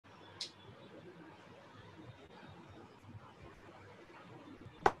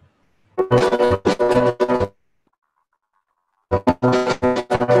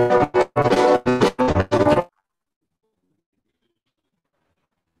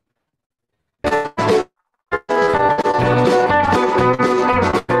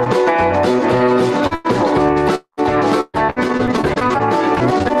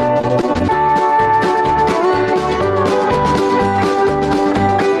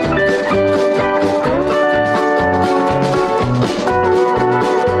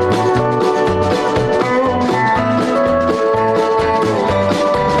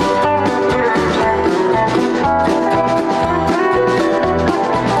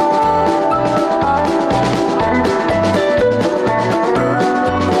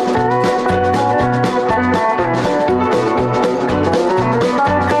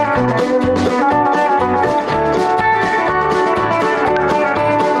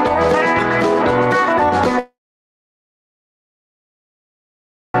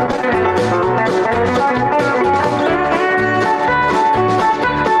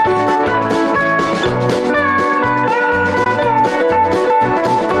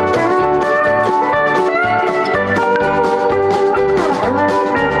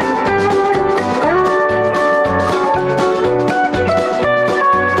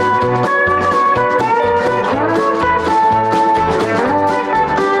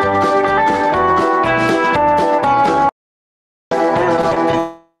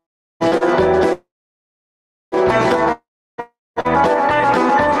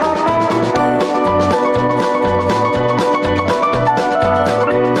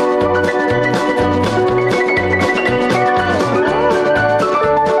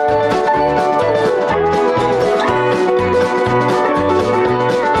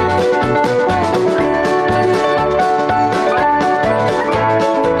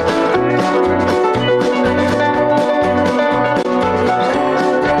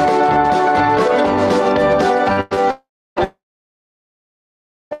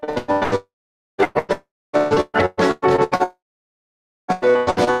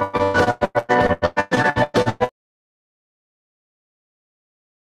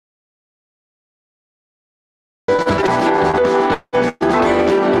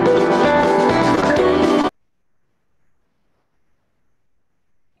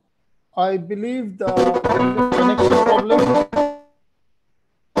I believe there is a connection problem.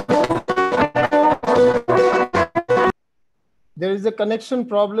 There is a connection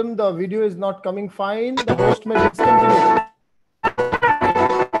problem. The video is not coming fine. The host may discontinue.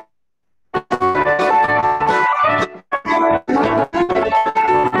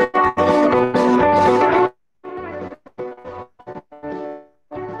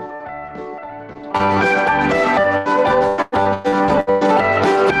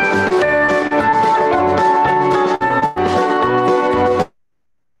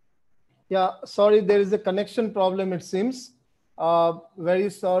 Yeah, sorry, there is a connection problem, it seems. Very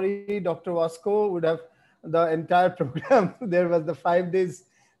sorry, Dr. Wasko would have the entire program. There was the 5 days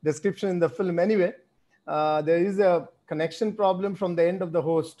description in the film anyway. There is a connection problem from the end of the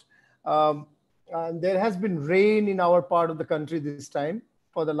host. And there has been rain in our part of the country this time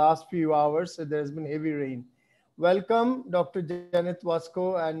for the last few hours. So there has been heavy rain. Welcome, Dr. Janet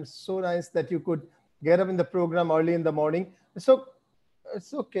Wasko, and so nice that you could get up in the program early in the morning. So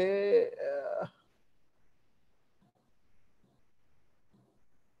it's okay.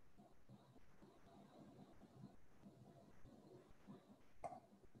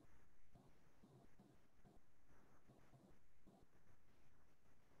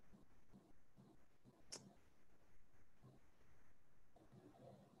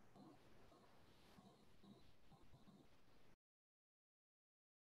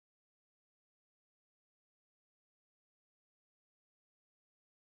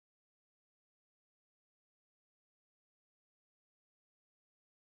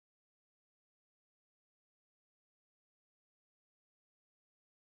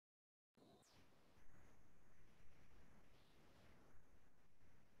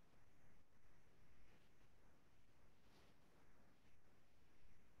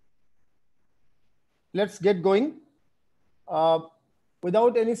 Let's get going. Uh,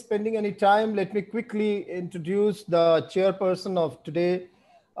 Without spending any time, let me quickly introduce the chairperson of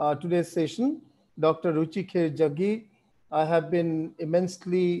today's session, Dr. Ruchi Kher Jaggi. I have been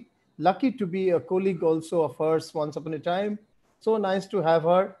immensely lucky to be a colleague also of hers once upon a time. So nice to have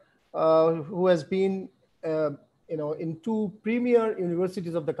her, who has been, in two premier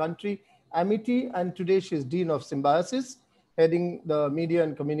universities of the country, Amity, and today she's Dean of Symbiosis, heading the Media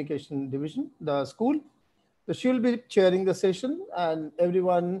and Communication Division, the school. So she'll be chairing the session, and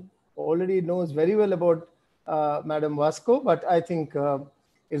everyone already knows very well about Madam Wasko, but I think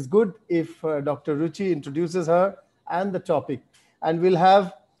it's good if Dr. Ruchi introduces her and the topic. And we'll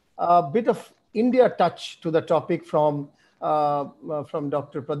have a bit of India touch to the topic from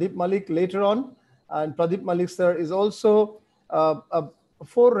Dr. Pradeep Malik later on. And Pradeep Malik, sir, is also a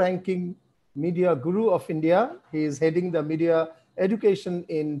four-ranking media guru of India. He is heading the media education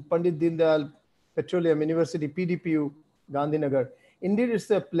in Pandit Dindayal Petroleum University, PDPU, Gandhinagar. Indeed, it's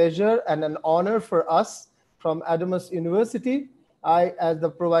a pleasure and an honor for us from Adamus University. I, as the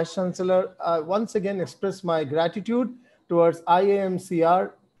Vice Chancellor, once again express my gratitude towards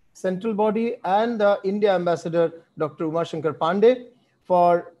IAMCR, central body, and the India Ambassador, Dr. Umashankar Pandey,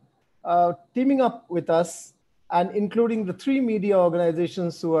 for teaming up with us and including the three media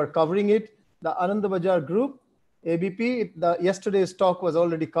organizations who are covering it, the Anandabajar Group, ABP. Yesterday's talk was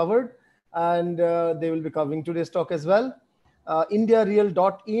already covered, and they will be covering today's talk as well.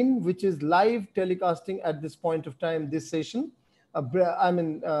 IndiaReal.in, which is live telecasting at this point of time, this session.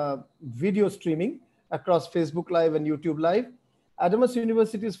 Video streaming across Facebook Live and YouTube Live. Adamus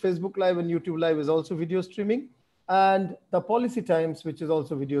University's Facebook Live and YouTube Live is also video streaming. And the Policy Times, which is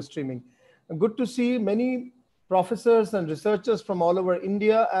also video streaming. Good to see many professors and researchers from all over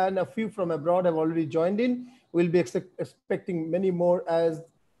India, and a few from abroad have already joined in. We'll be expecting many more as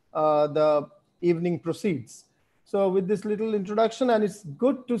the evening proceeds. So with this little introduction, and it's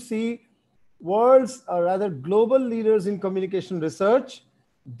good to see world's, or rather global leaders in communication research,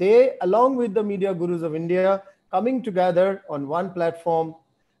 they, along with the media gurus of India, coming together on one platform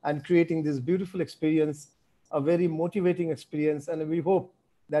and creating this beautiful experience, a very motivating experience. And we hope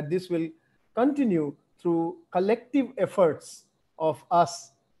that this will continue through collective efforts of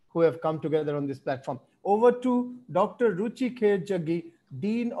us who have come together on this platform. Over to Dr. Ruchi Kher Jaggi,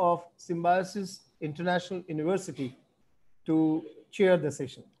 Dean of Symbiosis International University, to chair the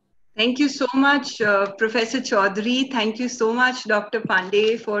session. Thank you so much, Professor Chaudhary. Thank you so much, Dr.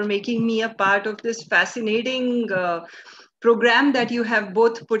 Pandey, for making me a part of this fascinating program that you have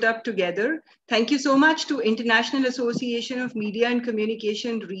both put up together. Thank you so much to International Association of Media and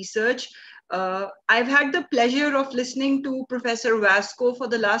Communication Research. I've had the pleasure of listening to Professor Wasko for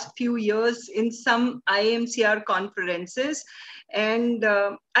the last few years in some IMCR conferences. And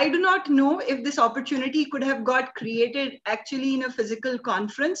I do not know if this opportunity could have got created actually in a physical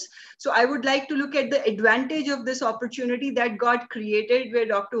conference. So I would like to look at the advantage of this opportunity that got created, where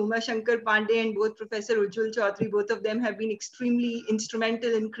Dr. Uma Shankar Pandey and both Professor Ujjwal Chaudhary, both of them have been extremely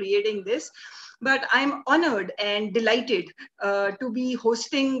instrumental in creating this. But I'm honored and delighted to be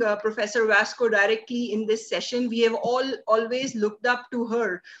hosting Professor Wasko directly in this session. We have all always looked up to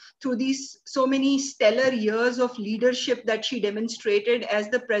her through these so many stellar years of leadership that she demonstrated as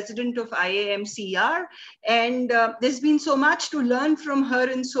the president of IAMCR. And there's been so much to learn from her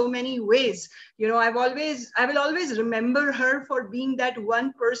in so many ways. You know, I will always remember her for being that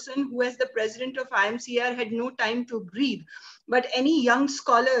one person who, as the president of IMCR, had no time to breathe. But any young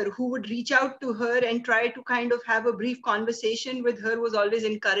scholar who would reach out to her and try to kind of have a brief conversation with her was always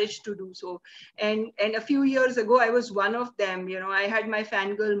encouraged to do so. And a few years ago, I was one of them. You know, I had my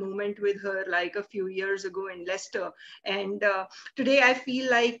fangirl moment with her like a few years ago in Leicester. And today I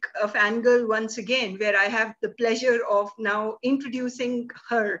feel like a fangirl once again, where I have the pleasure of now introducing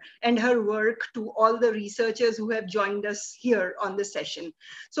her and her work to all the researchers who have joined us here on the session.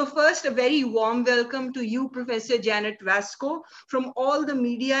 So first, a very warm welcome to you, Professor Janet Wasko, from all the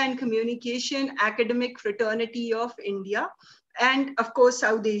media and communication academic fraternity of India, and of course,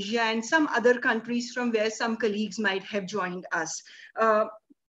 South Asia and some other countries from where some colleagues might have joined us.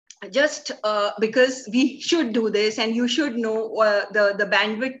 Just because we should do this, and you should know the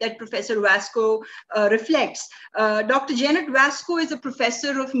bandwidth that Professor Wasko reflects. Dr. Janet Wasko is a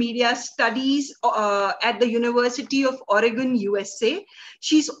professor of media studies at the University of Oregon, USA.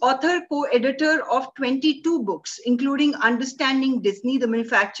 She's author, co-editor of 22 books, including Understanding Disney, the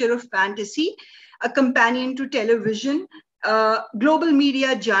Manufacture of Fantasy, A Companion to Television, Global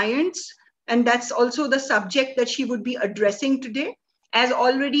Media Giants, and that's also the subject that she would be addressing today. As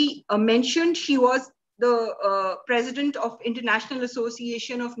already mentioned, she was the president of International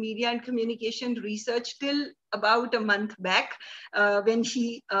Association of Media and Communication Research till about a month back when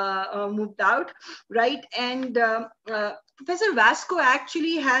she moved out, right? And Professor Wasko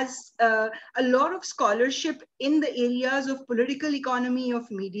actually has a lot of scholarship in the areas of political economy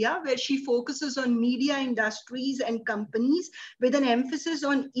of media, where she focuses on media industries and companies with an emphasis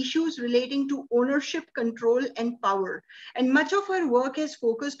on issues relating to ownership, control, and power. And much of her work has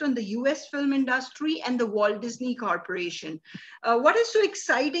focused on the US film industry and the Walt Disney Corporation. What is so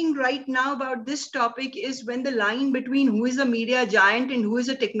exciting right now about this topic is when the line between who is a media giant and who is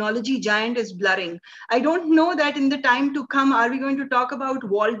a technology giant is blurring. I don't know that in the time to come, are we going to talk about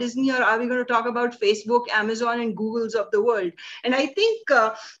Walt Disney, or are we going to talk about Facebook, Amazon, and Googles of the world? And I think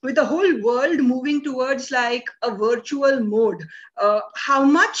with the whole world moving towards like a virtual mode, how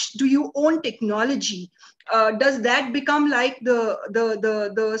much do you own technology? Does that become like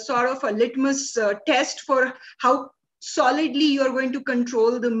the sort of a litmus test for how solidly you're going to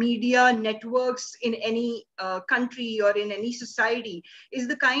control the media networks in any country or in any society, is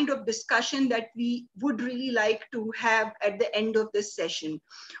the kind of discussion that we would really like to have at the end of this session.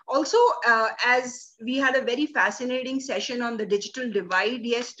 Also, as we had a very fascinating session on the digital divide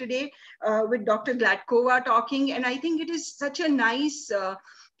yesterday with Dr. Gladkova talking, and I think it is such a nice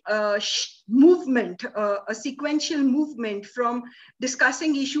movement, a sequential movement from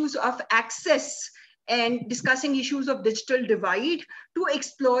discussing issues of access and discussing issues of digital divide to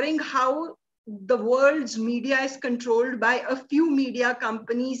exploring how the world's media is controlled by a few media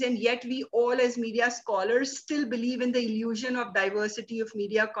companies, and yet we all as media scholars still believe in the illusion of diversity of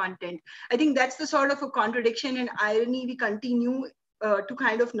media content. I think that's the sort of a contradiction and irony we continue to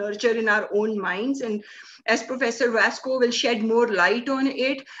kind of nurture in our own minds. And as Professor Wasko will shed more light on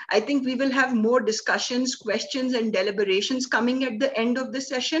it, I think we will have more discussions, questions, and deliberations coming at the end of the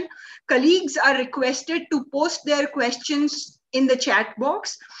session. Colleagues are requested to post their questions in the chat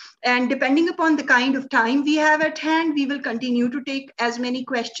box. And depending upon the kind of time we have at hand, we will continue to take as many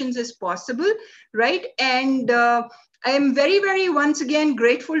questions as possible, right? And I am very, very once again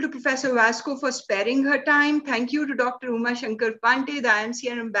grateful to Professor Wasko for sparing her time. Thank you to Dr. Uma Shankar Pandey, the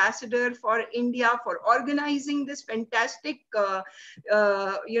IMCR ambassador for India, for organizing this fantastic,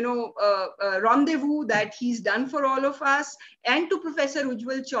 rendezvous that he's done for all of us, and to Professor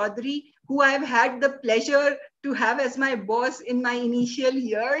Ujjwal Chaudhary, who I've had the pleasure to have as my boss in my initial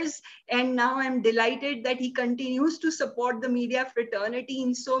years. And now I'm delighted that he continues to support the media fraternity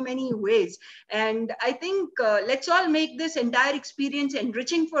in so many ways. And I think let's all make this entire experience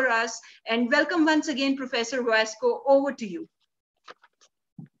enriching for us. And welcome once again, Professor Wasko, over to you.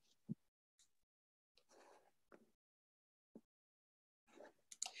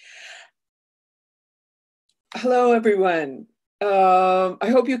 Hello, everyone. I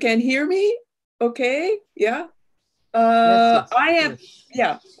hope you can hear me. Okay, yeah? Yes, yes, I of am, course.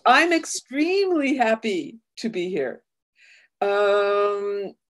 yeah, I'm extremely happy to be here.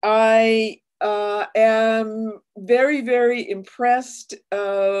 I am very, very impressed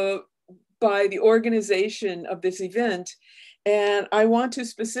by the organization of this event. And I want to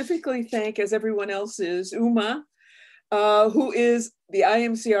specifically thank, as everyone else is, Uma, who is the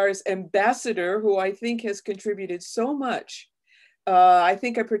IMCR's ambassador, who I think has contributed so much. I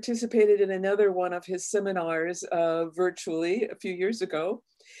think I participated in another one of his seminars virtually a few years ago.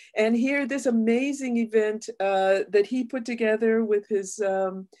 And here, this amazing event that he put together with his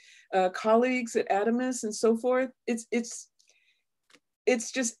colleagues at Adamus and so forth,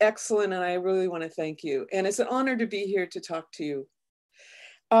 it's just excellent, and I really want to thank you. And it's an honor to be here to talk to you.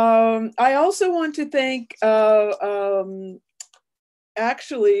 I also want to thank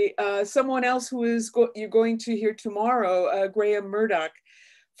actually someone else who is you're going to hear tomorrow, Graham Murdoch,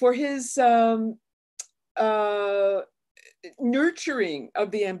 for his nurturing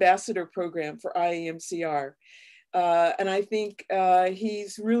of the ambassador program for IAMCR. And I think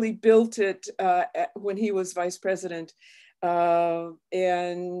he's really built it when he was vice president.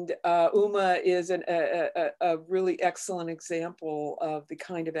 And Uma is a really excellent example of the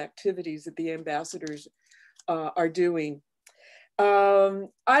kind of activities that the ambassadors are doing. I'm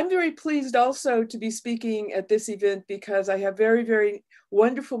very pleased also to be speaking at this event because I have very, very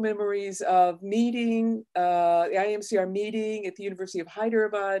wonderful memories of meeting, the IMCR meeting at the University of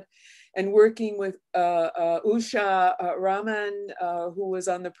Hyderabad and working with Usha Raman, who was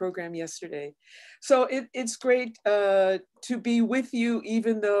on the program yesterday. So it's great to be with you,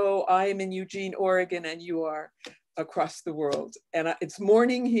 even though I am in Eugene, Oregon, and you are across the world. And it's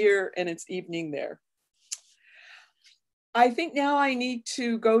morning here and it's evening there. I think now I need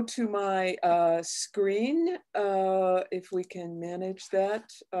to go to my screen, if we can manage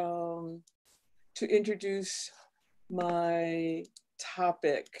that, to introduce my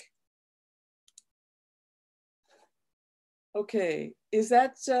topic. Okay, is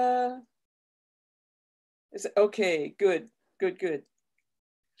that, okay, good.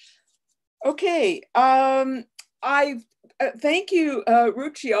 Okay, thank you,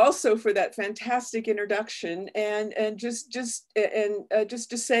 Ruchi, also for that fantastic introduction, and just to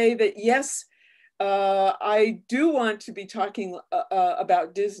say that yes, I do want to be talking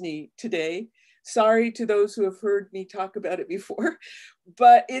about Disney today. Sorry to those who have heard me talk about it before,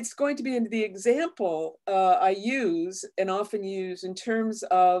 but it's going to be the example I use and often use in terms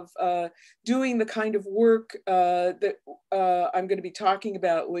of doing the kind of work that I'm going to be talking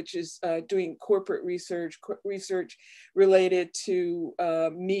about, which is doing corporate research related to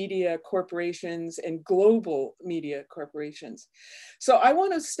media corporations and global media corporations. So I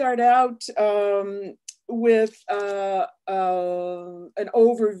want to start out with an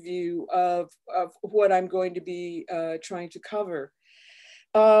overview of what I'm going to be trying to cover.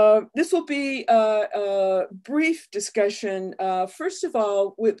 This will be a brief discussion, first of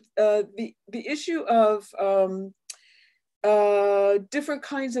all, with the issue of different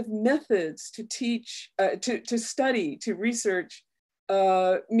kinds of methods to teach, to study, to research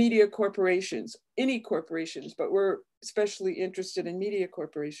media corporations, any corporations, but we're especially interested in media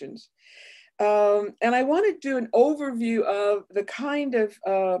corporations. And I want to do an overview of the kind of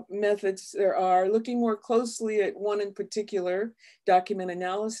methods there are, looking more closely at one in particular, document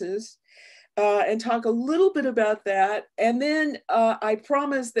analysis, and talk a little bit about that. And then I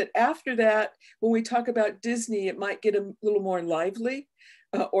promise that after that, when we talk about Disney, it might get a little more lively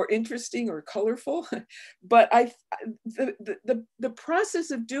or interesting or colorful. But the process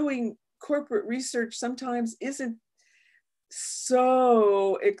of doing corporate research sometimes isn't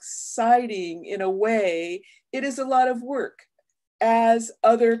so exciting in a way. It is a lot of work, as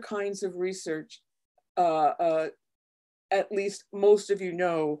other kinds of research, at least most of you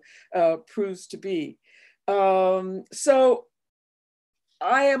know, proves to be. So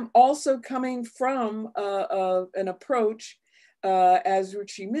I am also coming from an approach, as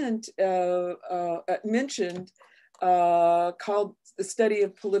Ruchi mentioned, called the study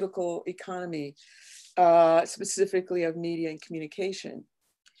of political economy. Specifically of media and communication.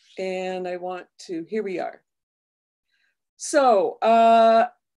 And I want to, here we are. So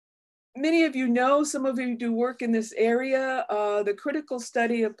many of you know, some of you do work in this area, the critical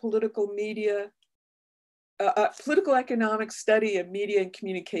study of political media, political economic study of media and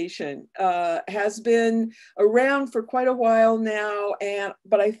communication has been around for quite a while now,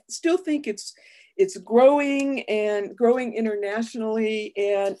 but I still think it's growing and growing internationally,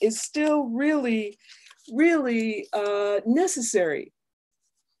 and is still really necessary.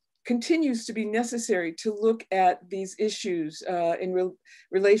 continues to be necessary to look at these issues in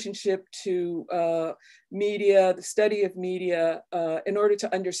relationship to media, the study of media, in order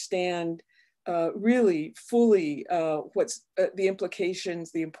to understand really fully what's the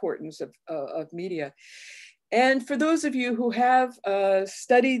implications, the importance of media. And for those of you who have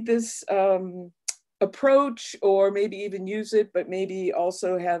studied this approach, or maybe even use it, but maybe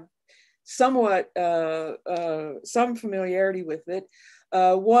also have somewhat some familiarity with it,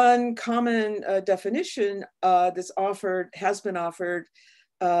 one common definition has been offered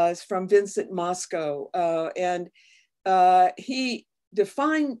is from Vincent Wasko, and he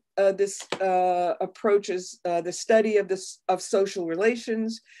defined this approach as the study of social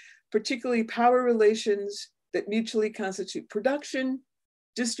relations, particularly power relations that mutually constitute production,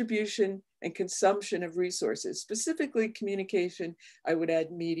 distribution, and consumption of resources, specifically communication. I would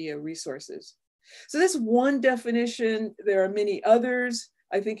add media resources. So that's one definition. There are many others.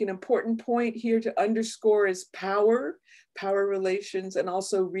 I think an important point here to underscore is power relations, and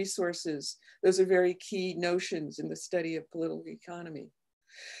also resources. Those are very key notions in the study of political economy.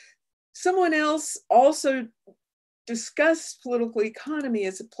 Someone else also discussed political economy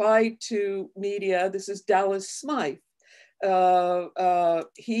as applied to media. This is Dallas Smythe.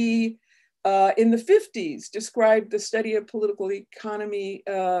 He, in the 50s, described the study of political economy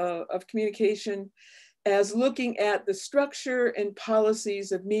of communication as looking at the structure and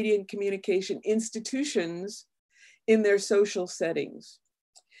policies of media and communication institutions in their social settings.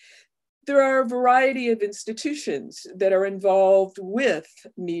 There are a variety of institutions that are involved with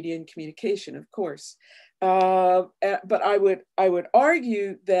media and communication, of course. But I would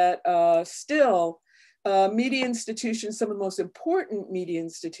argue that still media institutions, some of the most important media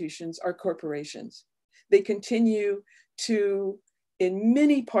institutions, are corporations. They continue to, in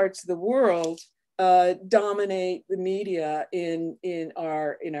many parts of the world, dominate the media in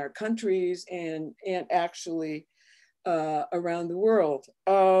our countries and actually around the world.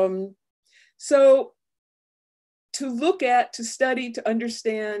 So to look at, to study, to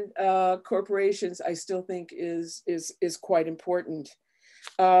understand corporations, I still think is quite important.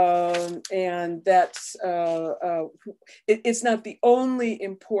 And that's, it's not the only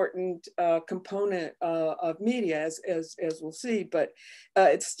important component of media, as we'll see, but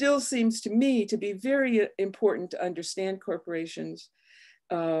it still seems to me to be very important to understand corporations,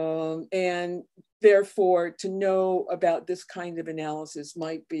 and therefore to know about this kind of analysis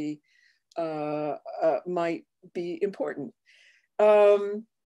might be important. I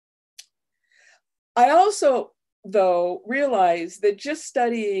also, though, realize that just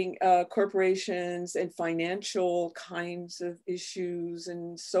studying corporations and financial kinds of issues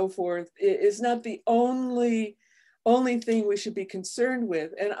and so forth is not the only thing we should be concerned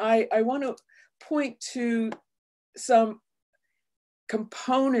with. And I want to point to some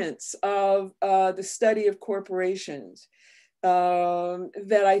components of the study of corporations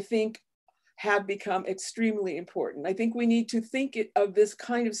that I think have become extremely important. I think we need to think of this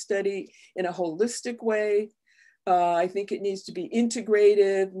kind of study in a holistic way. I think it needs to be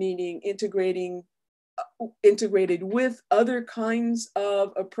integrative, meaning integrated with other kinds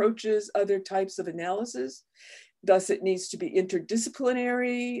of approaches, other types of analysis. Thus, it needs to be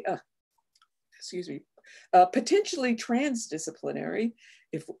interdisciplinary, potentially transdisciplinary,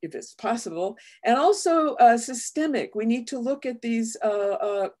 if it's possible, and also systemic. We need to look at these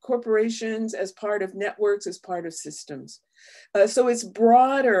corporations as part of networks, as part of systems. So it's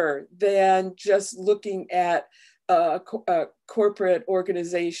broader than just looking at a corporate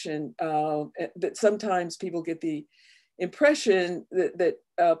organization, that sometimes people get the impression that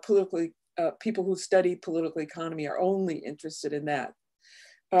people who study political economy are only interested in that.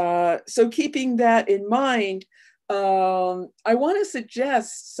 So keeping that in mind, I want to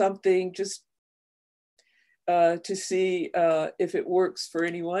suggest something just to see if it works for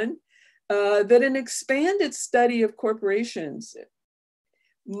anyone, that an expanded study of corporations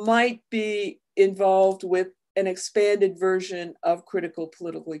might be involved with an expanded version of critical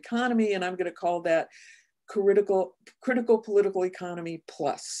political economy, and I'm going to call that critical political economy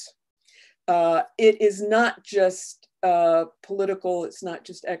plus. It is not just political, it's not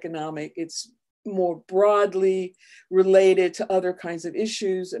just economic, it's more broadly related to other kinds of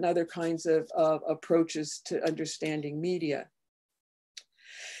issues and other kinds of approaches to understanding media.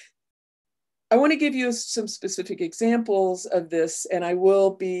 I want to give you some specific examples of this, and I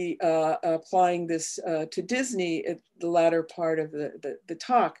will be applying this to Disney at the latter part of the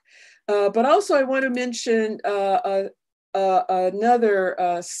talk. But also I want to mention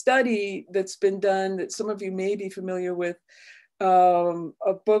another study that's been done that some of you may be familiar with,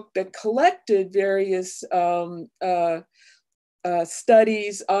 a book that collected various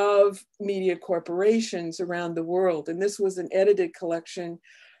studies of media corporations around the world. And this was an edited collection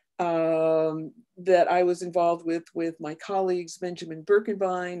that I was involved with my colleagues, Benjamin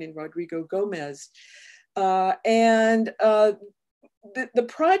Birkenbein and Rodrigo Gomez. The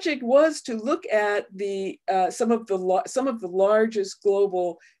project was to look at some of the largest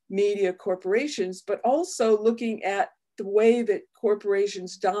global media corporations, but also looking at the way that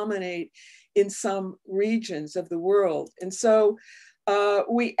corporations dominate in some regions of the world. And so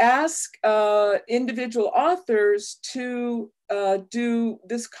we ask individual authors to do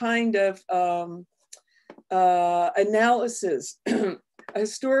this kind of analysis, a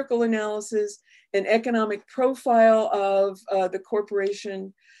historical analysis, an economic profile of the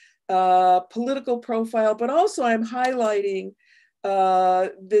corporation, political profile, but also I'm highlighting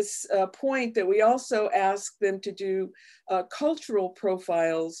this point that we also ask them to do cultural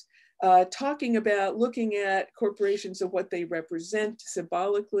profiles, looking at corporations and what they represent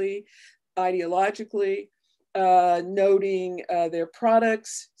symbolically, ideologically, noting their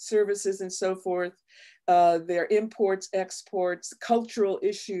products, services, and so forth, their imports, exports, cultural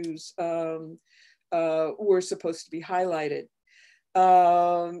issues were supposed to be highlighted.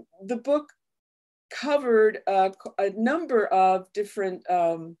 The book covered a number of different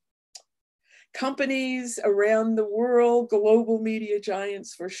companies around the world, global media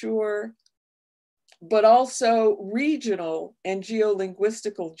giants for sure, but also regional and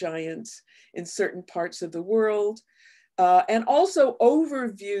geolinguistical giants in certain parts of the world, and also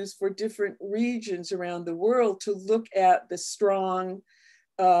overviews for different regions around the world to look at the strong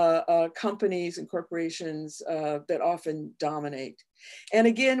companies and corporations that often dominate. And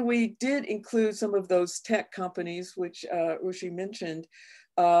again, we did include some of those tech companies, which Rushi mentioned,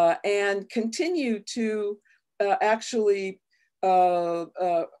 and continue to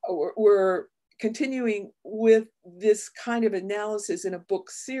we're continuing with this kind of analysis in a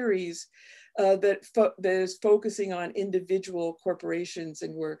book series that is focusing on individual corporations,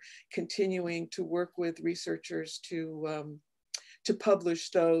 and we're continuing to work with researchers to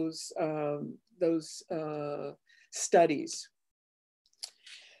publish those studies.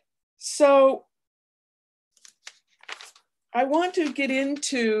 So I want to get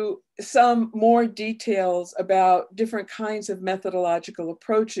into some more details about different kinds of methodological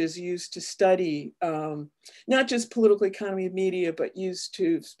approaches used to study not just political economy of media, but used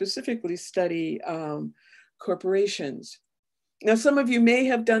to specifically study corporations. Now, some of you may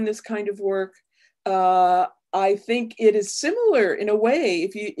have done this kind of work. I think it is similar in a way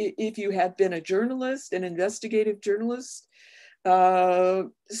if you have been a journalist, an investigative journalist.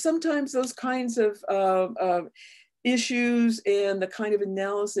 Sometimes those kinds of issues and the kind of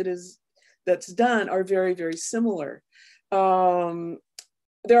analysis that's done are very, very similar. There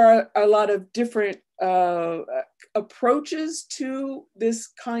are a lot of different approaches to this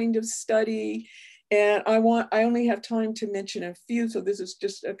kind of study, and I only have time to mention a few, so this is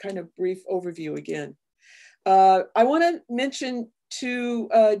just a kind of brief overview again. I want to mention two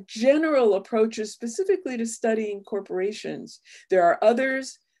general approaches specifically to studying corporations. There are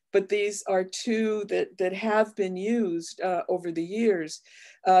others, but these are two that have been used over the years,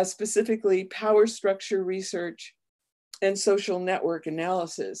 specifically power structure research and social network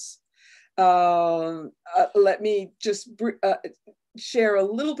analysis. Let me just share a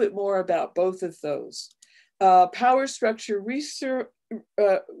little bit more about both of those. Power structure research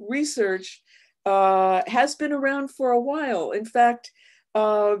has been around for a while. In fact,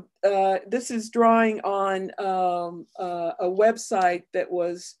 this is drawing on a website that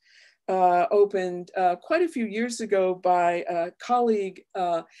was opened quite a few years ago by a colleague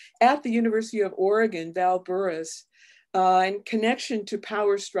at the University of Oregon, Val Burris, in connection to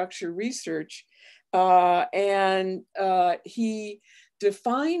power structure research. And he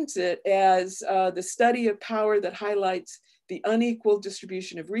defines it as the study of power that highlights the unequal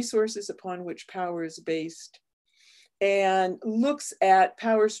distribution of resources upon which power is based, and looks at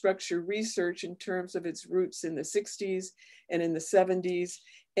power structure research in terms of its roots in the 60s and in the 70s,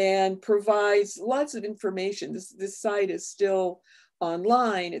 and provides lots of information. This site is still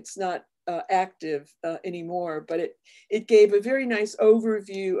online. It's not active anymore, but it gave a very nice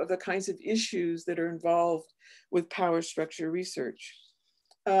overview of the kinds of issues that are involved with power structure research.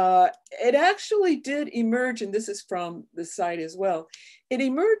 It actually did emerge, and this is from the site as well, it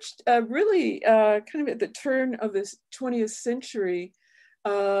emerged really kind of at the turn of this 20th century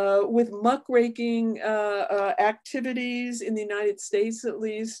with muckraking activities in the United States, at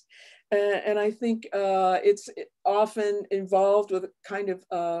least. And I think it's often involved with kind of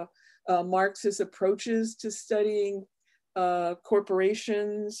Marxist approaches to studying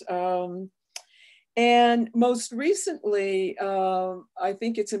corporations. And most recently, I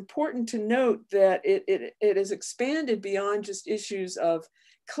think it's important to note that it has expanded beyond just issues of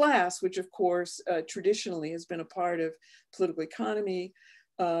class, which of course traditionally has been a part of political economy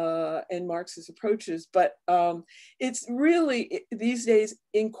and Marxist approaches, but it's really these days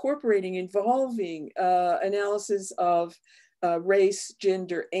involving analysis of race,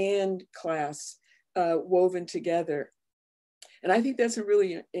 gender, and class woven together. And I think that's a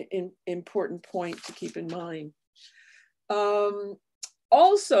really important point to keep in mind.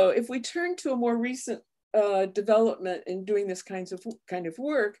 Also, if we turn to a more recent development in doing this kind of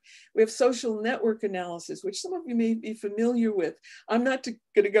work, we have social network analysis, which some of you may be familiar with. I'm not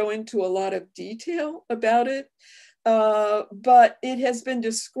going to go into a lot of detail about it, but it has been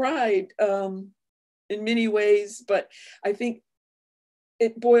described in many ways, but I think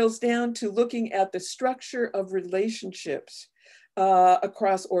it boils down to looking at the structure of relationships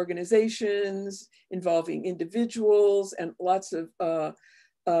across organizations involving individuals and lots of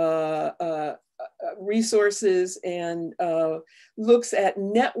resources, and looks at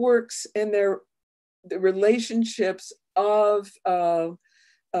networks and the relationships of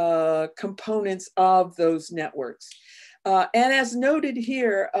components of those networks. And as noted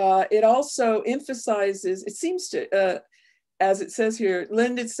here, it also emphasizes, it seems to, as it says here,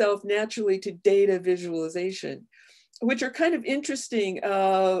 lend itself naturally to data visualization, which are kind of interesting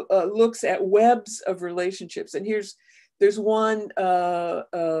looks at webs of relationships. And there's one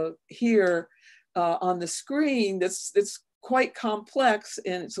here on the screen that's quite complex,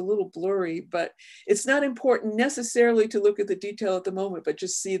 and it's a little blurry, but it's not important necessarily to look at the detail at the moment, but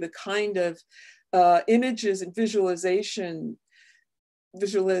just see the kind of images and visualizations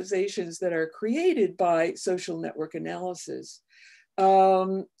that are created by social network analysis.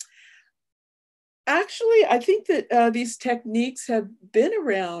 Actually, I think that these techniques have been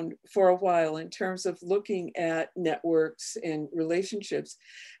around for a while in terms of looking at networks and relationships.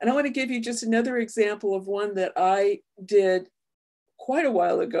 And I want to give you just another example of one that I did quite a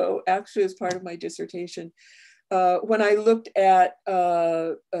while ago, actually as part of my dissertation, when I looked at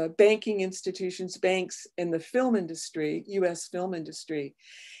banking institutions, banks in the film industry, US film industry,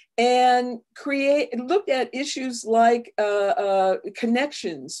 and looked at issues like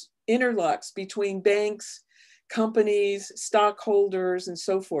connections, interlocks between banks, companies, stockholders, and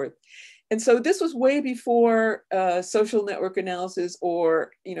so forth. And so this was way before social network analysis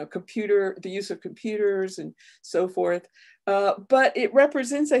or the use of computers and so forth. But it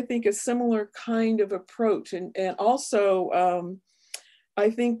represents, I think, a similar kind of approach, and also I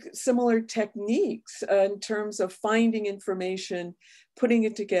think similar techniques in terms of finding information, putting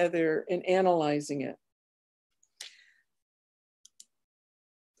it together, and analyzing it.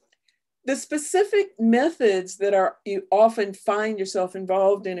 The specific methods that you often find yourself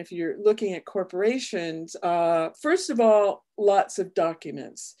involved in if you're looking at corporations, first of all, lots of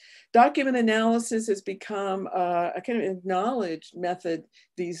documents. Document analysis has become a kind of acknowledged method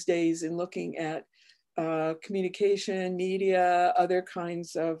these days in looking at communication, media, other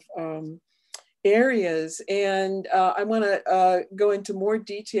kinds of areas. And I want to go into more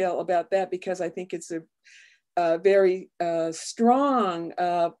detail about that because I think it's a very strong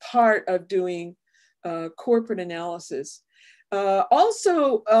part of doing corporate analysis.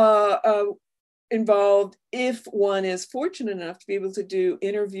 Also involved, if one is fortunate enough to be able to do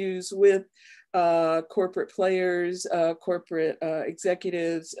interviews with corporate players, corporate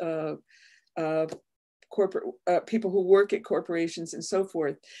executives, corporate people who work at corporations and so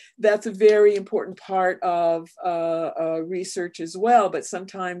forth. That's a very important part of research as well, but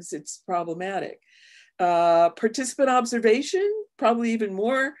sometimes it's problematic. Participant observation, probably even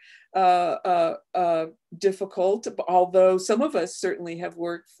more difficult, although some of us certainly have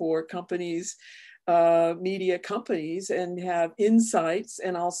worked for companies, media companies, and have insights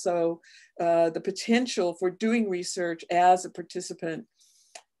and also the potential for doing research as a participant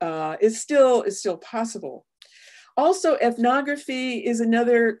is still possible. Also, ethnography is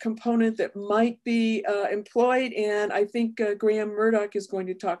another component that might be employed, and I think Graham Murdoch is going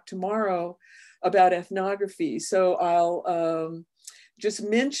to talk tomorrow about ethnography. So I'll just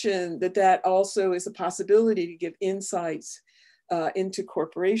mention that also is a possibility to give insights into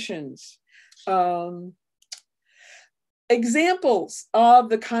corporations. Examples of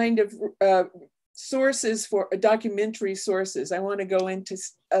the kind of sources for documentary sources. I want to go into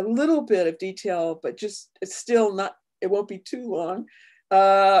a little bit of detail, but just it's still not, it won't be too long.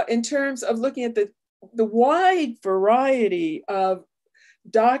 In terms of looking at the wide variety of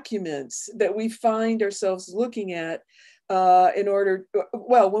documents that we find ourselves looking at in order,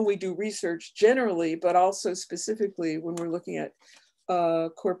 well, when we do research generally, but also specifically when we're looking at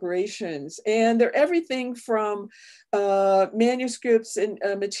corporations. And they're everything from manuscripts and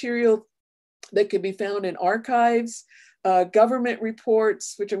material that can be found in archives, government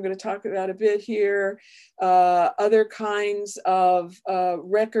reports, which I'm going to talk about a bit here, other kinds of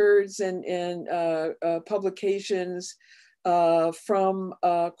records and publications from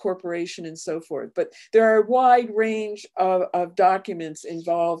corporation and so forth. But there are a wide range of documents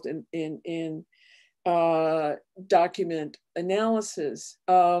involved in document analysis.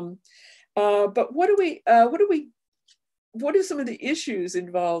 But what are some of the issues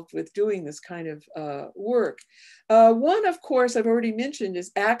involved with doing this kind of work? One, of course, I've already mentioned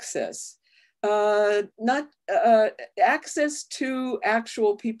is access. Not access to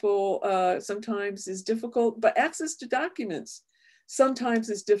actual people sometimes is difficult, but access to documents sometimes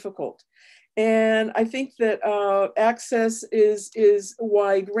is difficult. And I think that access is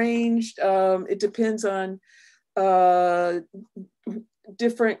wide ranged. It depends on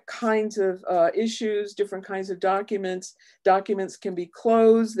different kinds of issues, different kinds of documents. Documents can be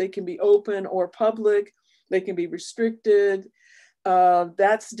closed, they can be open or public, they can be restricted.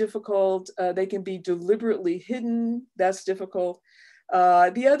 That's difficult. They can be deliberately hidden. That's difficult.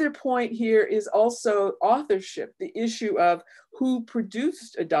 The other point here is also authorship, the issue of who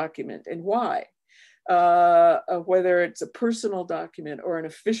produced a document and why, whether it's a personal document or an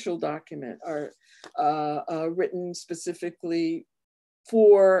official document, or written specifically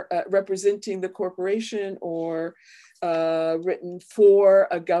for representing the corporation, or written for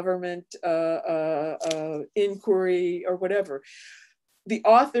a government inquiry or whatever. The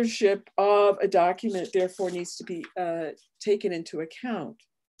authorship of a document therefore needs to be taken into account.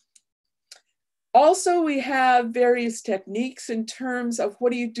 Also, we have various techniques in terms of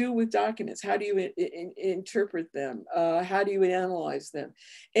what do you do with documents? How do you interpret them? How do you analyze them?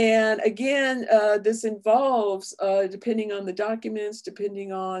 And again, this involves, depending on the documents,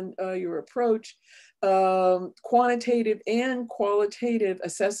 depending on your approach, quantitative and qualitative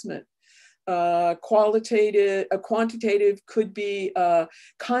assessment. Quantitative could be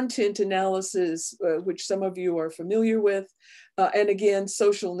content analysis, which some of you are familiar with, and again,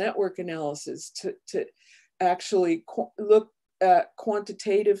 social network analysis to actually look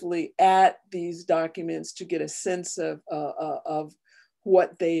quantitatively at these documents to get a sense of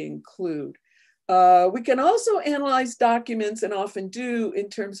what they include. We can also analyze documents, and often do, in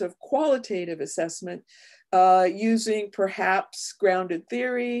terms of qualitative assessment, using perhaps grounded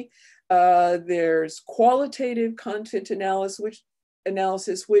theory. There's qualitative content analysis,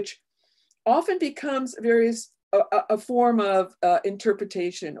 which often becomes a form of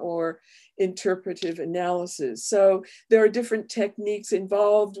interpretation or interpretive analysis. So there are different techniques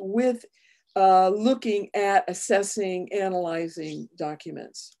involved with looking at assessing, analyzing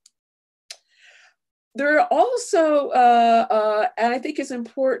documents. There are also, and I think it's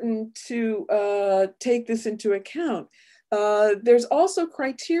important to take this into account, there's also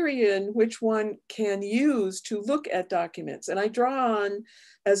criterion which one can use to look at documents. And I draw on,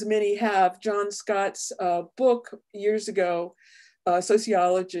 as many have, John Scott's book years ago,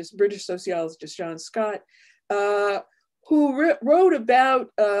 British sociologist John Scott, who wrote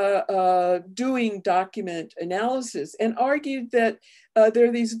about doing document analysis and argued that there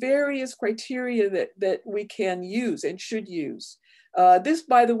are these various criteria that we can use and should use. This,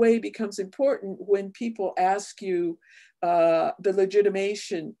 by the way, becomes important when people ask you the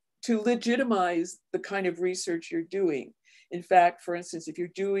legitimation to legitimize the kind of research you're doing. In fact, for instance, if you're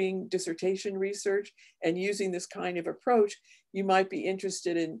doing dissertation research and using this kind of approach, you might be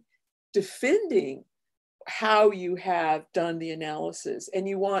interested in defending how you have done the analysis, and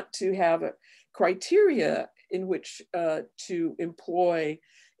you want to have a criteria in which to employ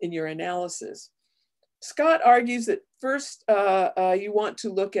in your analysis. Scott argues that first you want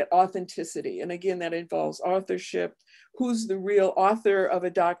to look at authenticity, and again that involves authorship. Who's the real author of a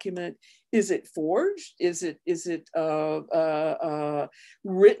document? Is it forged? Is it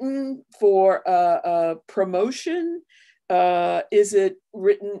written for promotion? Is it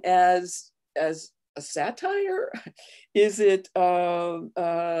written as a satire? Is it a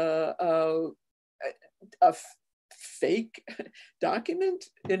fake document,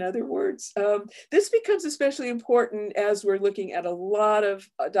 in other words? This becomes especially important as we're looking at a lot of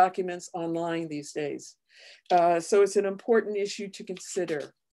documents online these days. So it's an important issue to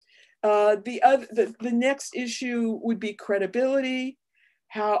consider. The next issue would be credibility.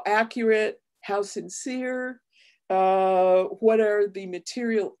 How accurate, how sincere, what are the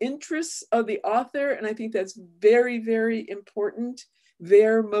material interests of the author? And I think that's very, very important.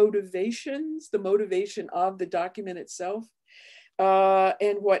 Their motivations, the motivation of the document itself,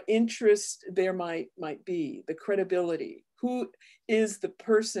 and what interest there might be, the credibility. who is the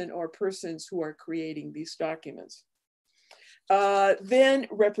person or persons who are creating these documents. Then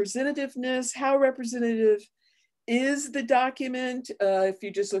representativeness, how representative is the document? If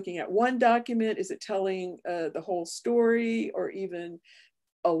you're just looking at one document, is it telling the whole story or even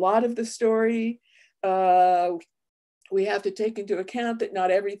a lot of the story? We have to take into account that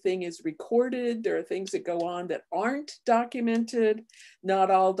not everything is recorded. There are things that go on that aren't documented. Not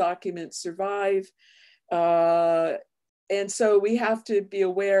all documents survive. And so we have to be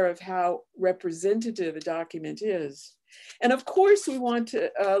aware of how representative a document is. And of course, we want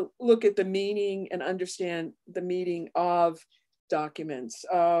to look at the meaning and understand the meaning of documents.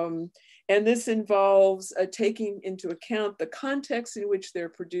 And this involves taking into account the context in which they're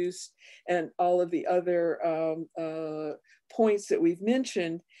produced and all of the other points that we've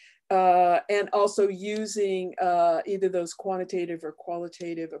mentioned, and also using either those quantitative or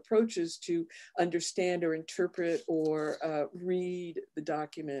qualitative approaches to understand or interpret or read the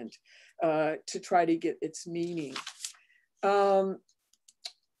document to try to get its meaning.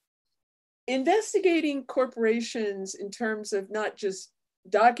 Investigating corporations in terms of not just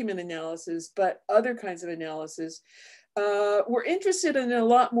document analysis, but other kinds of analysis, we're interested in a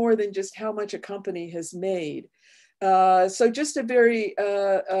lot more than just how much a company has made. So just a very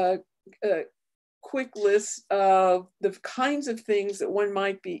quick list of the kinds of things that one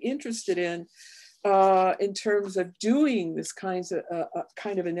might be interested in terms of doing this kind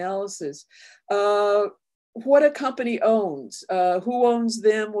of analysis. What a company owns, who owns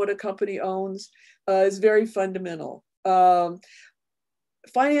them, what a company owns is very fundamental.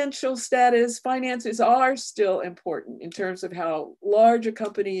 Financial status, finances are still important in terms of how large a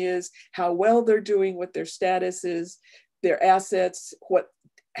company is, how well they're doing, what their status is, their assets,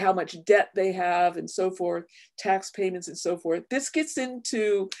 how much debt they have, and so forth, tax payments and so forth. This gets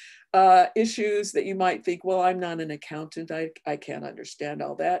into issues that you might think, well, I'm not an accountant, I can't understand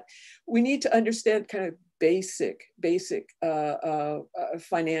all that. We need to understand kind of basic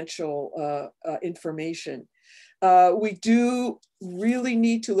financial information. We do really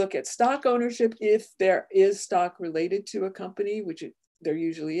need to look at stock ownership if there is stock related to a company, which there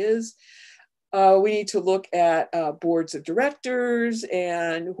usually is. We need to look at boards of directors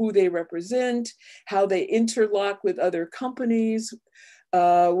and who they represent, how they interlock with other companies.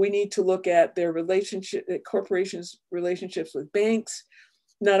 We need to look at their corporations' relationships with banks,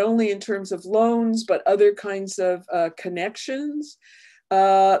 not only in terms of loans, but other kinds of connections.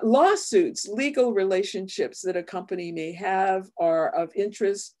 Lawsuits, legal relationships that a company may have are of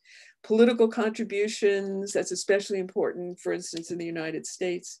interest. Political contributions, that's especially important, for instance, in the United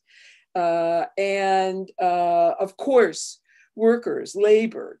States. And of course, workers,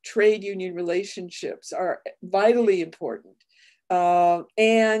 labor, trade union relationships are vitally important.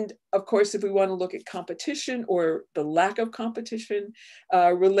 And of course, if we want to look at competition or the lack of competition,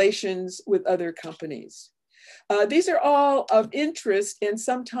 relations with other companies. These are all of interest and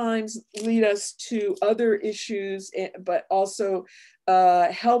sometimes lead us to other issues, but also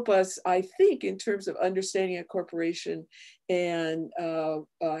help us, I think, in terms of understanding a corporation and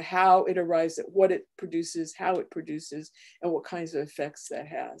how it arrives at what it produces, how it produces, and what kinds of effects that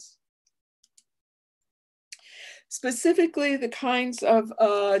has. Specifically, the kinds of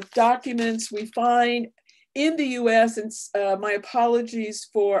documents we find in the US, and my apologies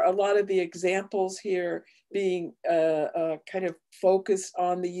for a lot of the examples here being kind of focused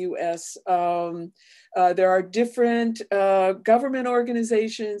on the US. There are different government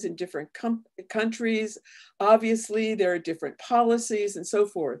organizations in different countries. Obviously, there are different policies and so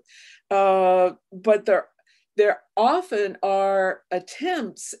forth. But there often are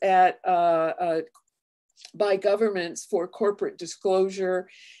attempts at by governments for corporate disclosure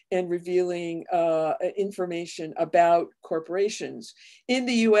and revealing information about corporations. In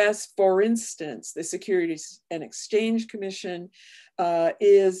the US, for instance, the Securities and Exchange Commission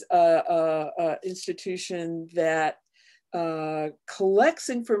is an institution that collects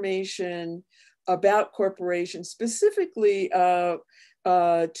information about corporations, specifically to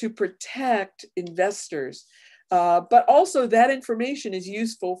protect investors. But also that information is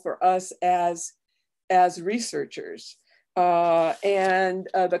useful for us as researchers. And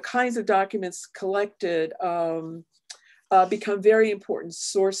the kinds of documents collected become very important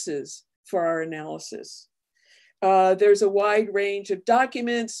sources for our analysis. There's a wide range of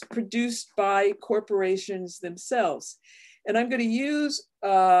documents produced by corporations themselves. And I'm going to use,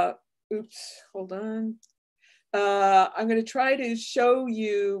 oops, hold on. I'm going to try to show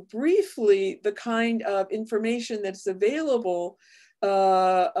you briefly the kind of information that's available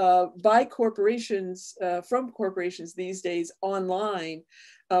by corporations, from corporations these days online.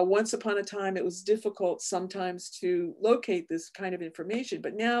 Once upon a time, it was difficult sometimes to locate this kind of information.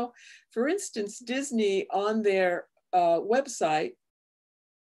 But now, for instance, Disney on their website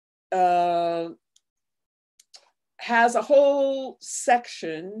has a whole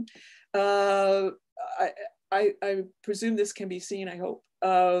section. I presume this can be seen, I hope,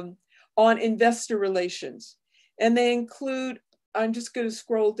 on investor relations. And they include, I'm just going to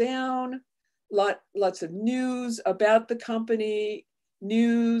scroll down, lots of news about the company,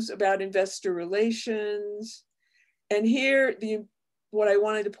 news about investor relations. And here, what I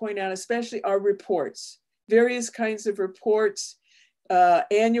wanted to point out especially are reports, various kinds of reports,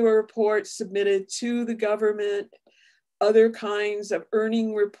 annual reports submitted to the government, other kinds of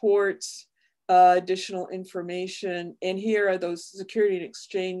earning reports, additional information. And here are those Security and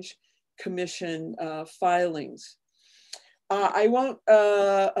Exchange Commission filings. I won't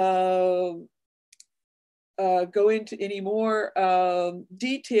go into any more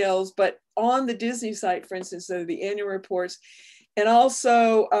details, but on the Disney site, for instance, so the annual reports, and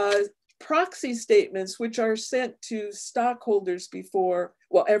also proxy statements, which are sent to stockholders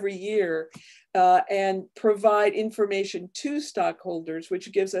every year, and provide information to stockholders,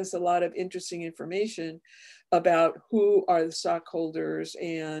 which gives us a lot of interesting information about who are the stockholders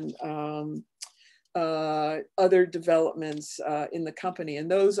and other developments in the company.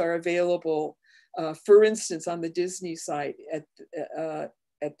 And those are available, for instance, on the Disney site at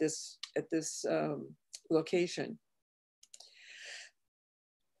this location.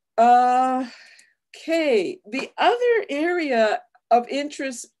 Okay, the other area of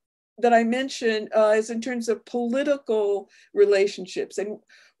interest that I mentioned is in terms of political relationships. And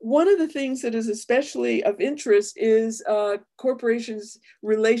one of the things that is especially of interest is corporations'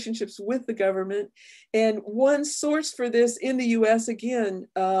 relationships with the government. And one source for this in the US again,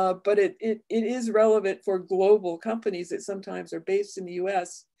 but it is relevant for global companies that sometimes are based in the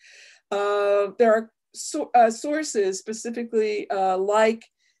US. There are sources specifically like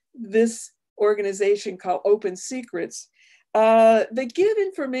this organization called Open Secrets. They give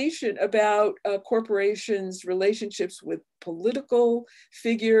information about corporations' relationships with political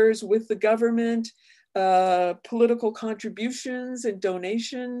figures, with the government, political contributions and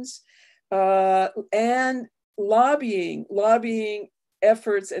donations, and lobbying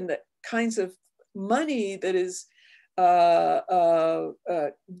efforts, and the kinds of money that is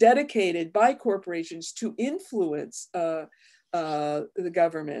dedicated by corporations to influence the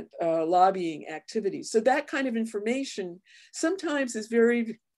government, lobbying activities. So that kind of information sometimes is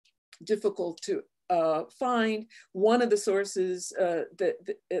very difficult to find. One of the sources that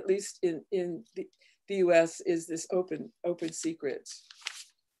at least in the US is this Open Secrets.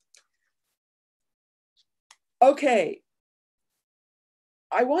 Okay,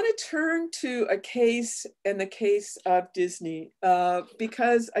 I want to turn to a case, and the case of Disney,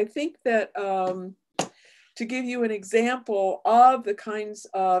 because I think that to give you an example of the kinds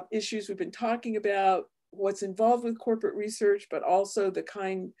of issues we've been talking about, what's involved with corporate research, but also the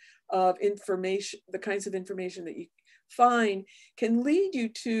kind of information, the kinds of information that you find can lead you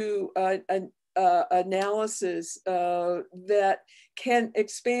to an analysis that can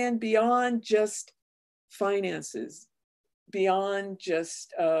expand beyond just finances, beyond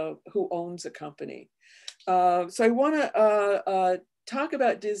just who owns a company. So I want to talk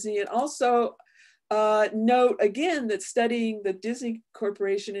about Disney, and also note again that studying the Disney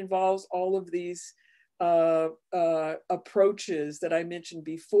Corporation involves all of these approaches that I mentioned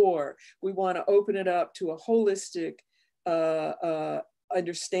before. We want to open it up to a holistic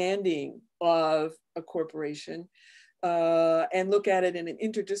understanding of a corporation, and look at it in an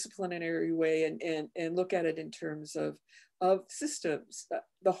interdisciplinary way, and look at it in terms of systems,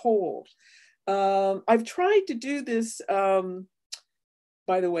 the whole. I've tried to do this,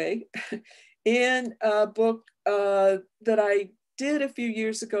 by the way, in a book that I did a few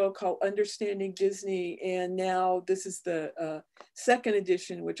years ago called Understanding Disney, and now this is the second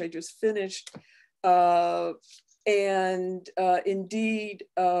edition, which I just finished. Indeed,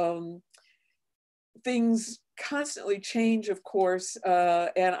 things constantly change, of course,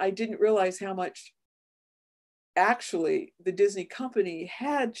 and I didn't realize how much actually the Disney company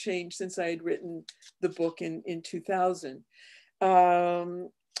had changed since I had written the book in 2000.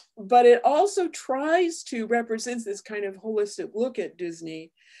 But it also tries to represent this kind of holistic look at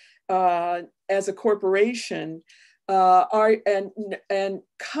Disney as a corporation, and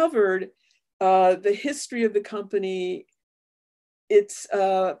covered the history of the company, its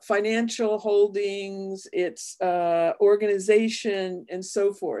financial holdings, its organization, and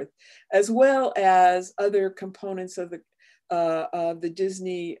so forth, as well as other components of the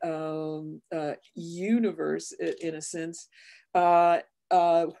Disney universe, in a sense,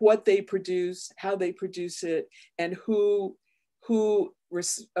 what they produce, how they produce it, and who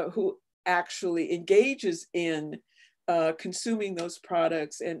actually engages in consuming those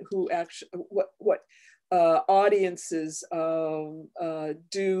products, and who actually what audiences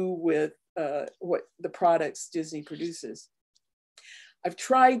do with what the products Disney produces. I've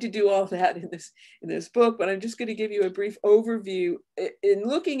tried to do all that in this book, but I'm just going to give you a brief overview. In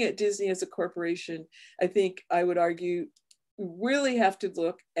looking at Disney as a corporation, I think I would argue we really have to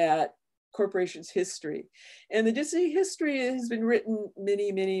look at corporation's history. And the Disney history has been written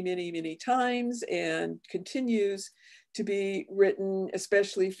many, many, many, many times and continues to be written,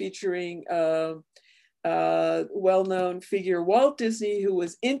 especially featuring well-known figure Walt Disney, who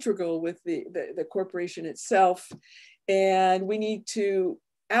was integral with the corporation itself. And we need to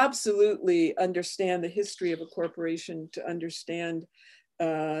absolutely understand the history of a corporation to understand,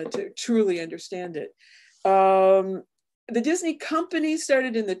 to truly understand it. The Disney company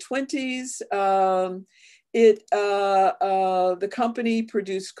started in the 20s. The company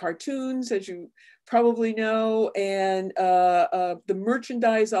produced cartoons, as you probably know, and the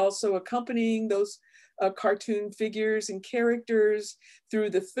merchandise also accompanying those cartoon figures and characters through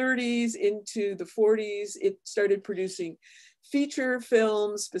the 30s into the 40s. It started producing feature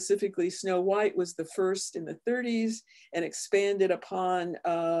films, specifically Snow White was the first in the 30s, and expanded upon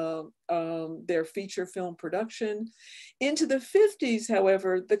their feature film production. Into the 50s,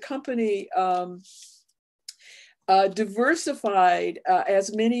 however, the company diversified,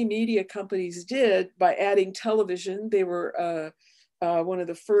 as many media companies did, by adding television. They were one of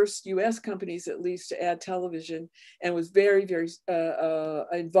the first US companies, at least, to add television, and was very, very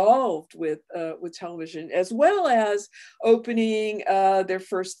involved with television, as well as opening their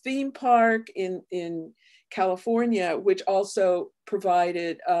first theme park in California, which also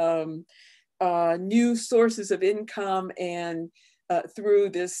provided new sources of income, and through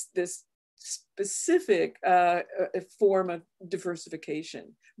this specific form of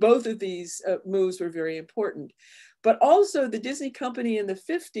diversification. Both of these moves were very important. But also the Disney company in the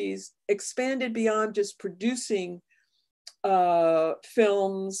 50s expanded beyond just producing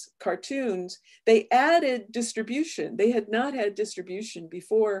films, cartoons. They added distribution. They had not had distribution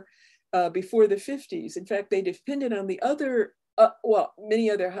before the 50s. In fact, they depended on the other, a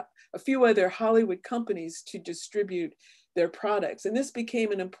few other Hollywood companies to distribute their products. And this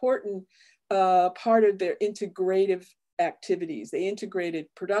became an important part of their integrative activities. They integrated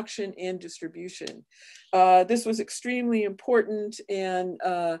production and distribution. This was extremely important and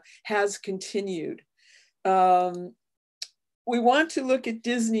has continued. We want to look at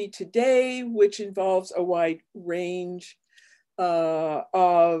Disney today, which involves a wide range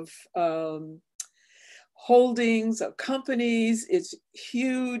of holdings, of companies. It's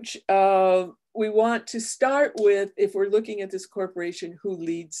huge. We want to start with, if we're looking at this corporation, who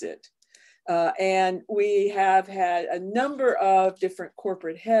leads it. And we have had a number of different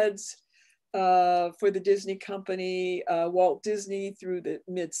corporate heads for the Disney company, Walt Disney through the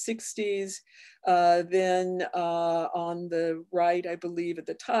mid-60s. Then on the right, I believe at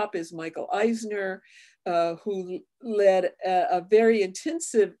the top, is Michael Eisner, who led a very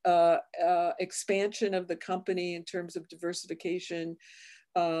intensive expansion of the company in terms of diversification.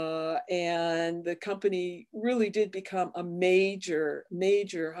 And the company really did become a major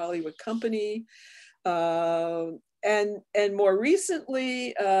Hollywood company. And more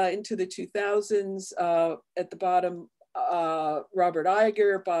recently, into the 2000s, at the bottom, Robert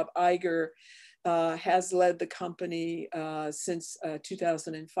Iger, Bob Iger, has led the company since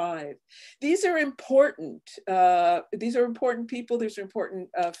 2005. These are important. These are important people. These are important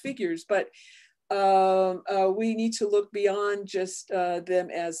figures, but we need to look beyond just them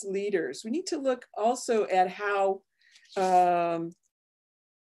as leaders. We need to look also at how,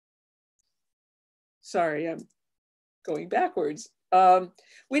 sorry, I'm going backwards.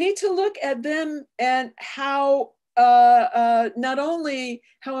 We need to look at them and how, not only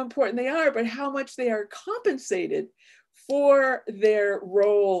how important they are, but how much they are compensated for their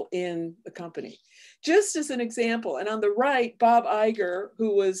role in the company. Just as an example, and on the right, Bob Iger,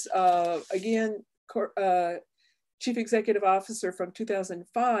 who was, again, Chief Executive Officer from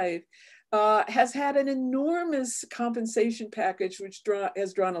 2005, has had an enormous compensation package, which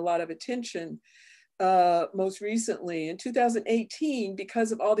has drawn a lot of attention most recently. In 2018,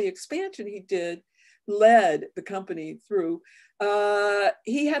 because of all the expansion he led the company through,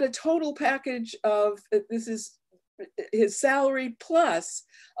 he had a total package of, this is his salary plus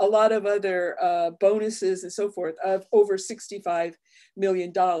a lot of other bonuses and so forth, of over $65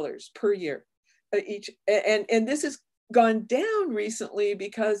 million per year each. And this is gone down recently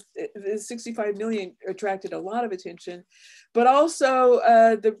because the 65 million attracted a lot of attention, but also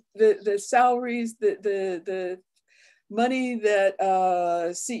the salaries, the money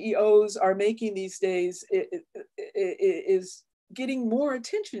that CEOs are making these days is getting more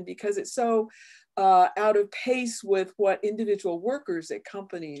attention because it's so out of pace with what individual workers at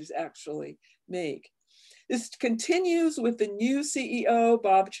companies actually make. This continues with the new CEO,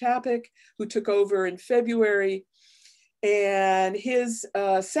 Bob Chapek, who took over in February. And his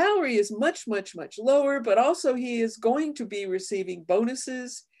salary is much, much, much lower, but also he is going to be receiving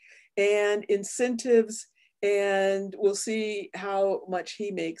bonuses and incentives, and we'll see how much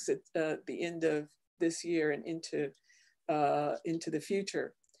he makes at the end of this year and into the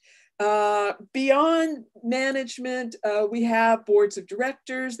future. Beyond management, we have boards of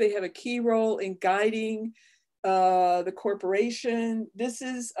directors. They have a key role in guiding the corporation. this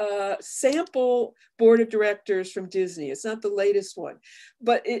is a sample board of directors from Disney. It's not the latest one,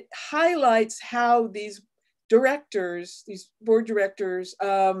 but it highlights how these directors, these board directors,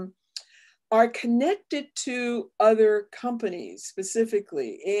 are connected to other companies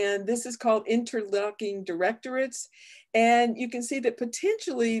specifically. And this is called interlocking directorates. And you can see that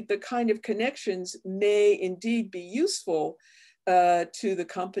potentially the kind of connections may indeed be useful to the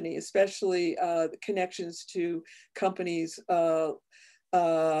company, especially the connections to companies like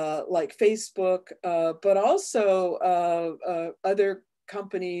Facebook, but also other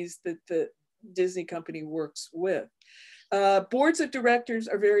companies that the Disney company works with. Boards of directors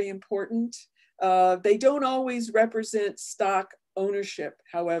are very important. They don't always represent stock ownership,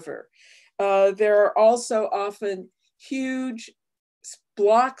 however. There are also often huge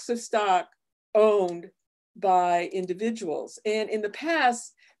blocks of stock owned by individuals. And in the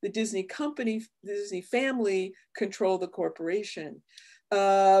past, the Disney company, the Disney family controlled the corporation.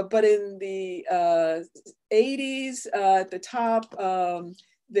 But in the 80s, at the top,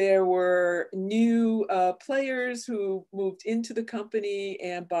 there were new players who moved into the company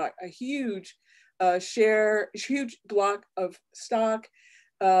and bought a huge huge block of stock,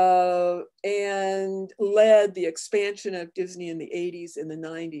 and led the expansion of Disney in the 80s and the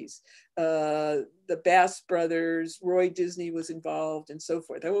 90s. The Bass brothers, Roy Disney was involved, and so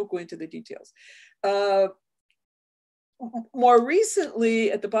forth. I won't go into the details. More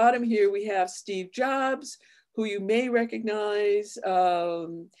recently, at the bottom here, we have Steve Jobs, who you may recognize,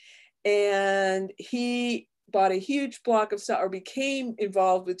 and he bought a huge block of stock, or became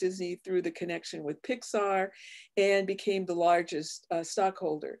involved with Disney through the connection with Pixar, and became the largest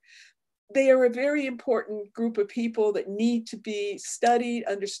stockholder. They are a very important group of people that need to be studied,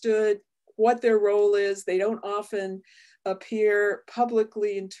 understood, what their role is. They don't often appear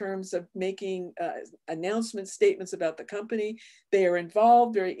publicly in terms of making announcements, statements about the company. They are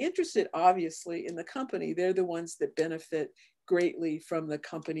involved, very interested, obviously, in the company. They're the ones that benefit greatly from the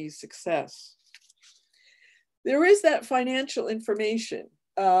company's success. There is that financial information,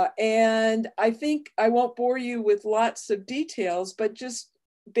 and I think I won't bore you with lots of details, but just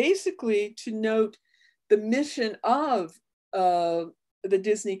basically to note the mission of the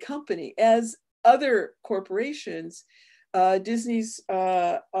Disney company. As other corporations, Disney's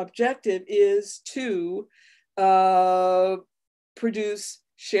objective is to produce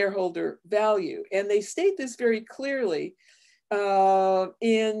shareholder value. And they state this very clearly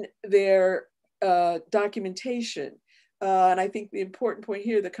in their documentation. And I think the important point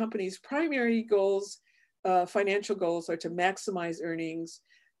here, the company's primary goals, financial goals, are to maximize earnings,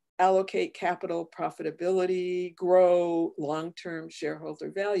 allocate capital profitability, grow long-term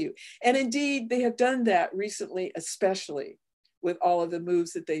shareholder value. And indeed, they have done that recently, especially with all of the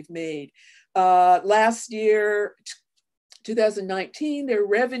moves that they've made. Last year, 2019, their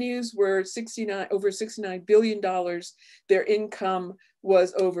revenues were over $69 billion. Their income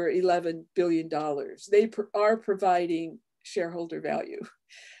was over $11 billion. They are providing shareholder value.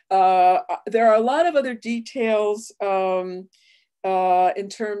 There are a lot of other details in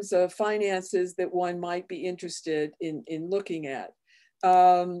terms of finances that one might be interested in looking at.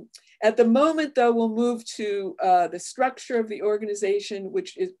 At the moment, though, we'll move to the structure of the organization,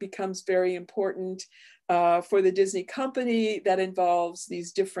 which becomes very important for the Disney company. That involves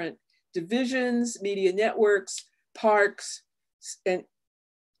these different divisions: media networks, parks, and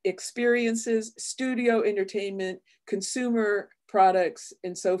experiences, studio entertainment, consumer products,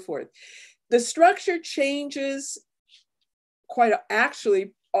 and so forth. The structure changes quite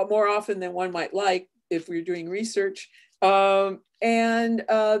actually more often than one might like if we're doing research. And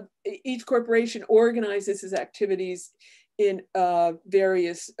each corporation organizes its activities in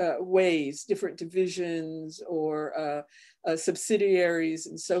various ways, different divisions or subsidiaries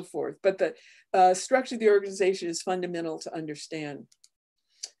and so forth. But structure of the organization is fundamental to understand.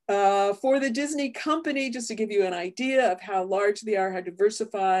 For the Disney company, just to give you an idea of how large they are, how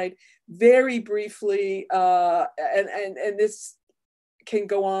diversified, very briefly, and this can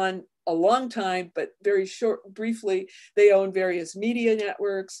go on a long time, but very briefly, they own various media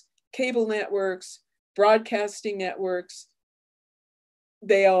networks, cable networks, broadcasting networks.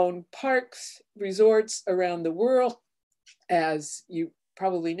 They own parks, resorts around the world, as you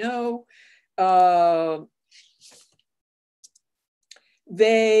probably know.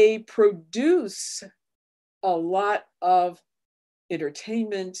 They produce a lot of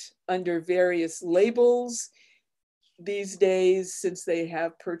entertainment under various labels these days, since they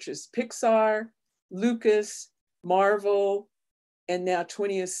have purchased Pixar, Lucas, Marvel, and now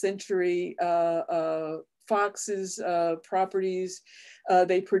 20th Century Fox's properties.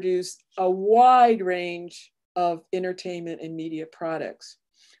 They produce a wide range of entertainment and media products.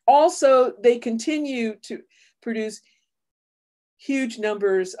 Also, they continue to produce huge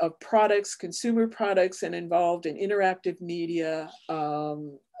numbers of products, consumer products, and involved in interactive media.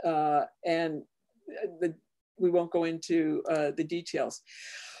 We won't go into the details.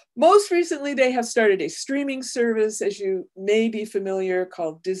 Most recently, they have started a streaming service, as you may be familiar,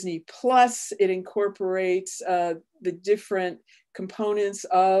 called Disney Plus. It incorporates the different components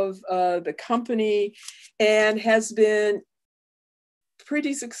of the company and has been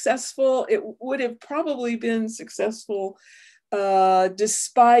pretty successful. It would have probably been successful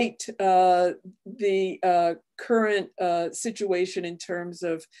despite the current situation in terms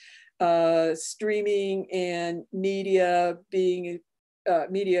of streaming and media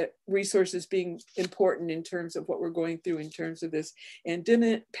resources being important in terms of what we're going through in terms of this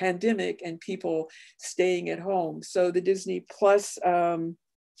pandemic and people staying at home. So the Disney Plus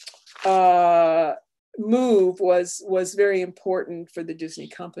move was very important for the Disney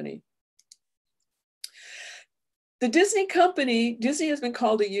company. The Disney company, Disney has been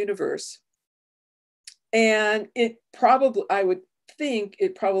called a universe, and it probably, I would think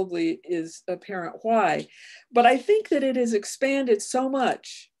it probably is apparent why, but I think that it has expanded so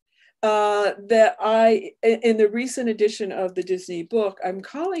much that in the recent edition of the Disney book, I'm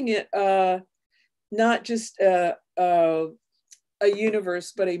calling it not just a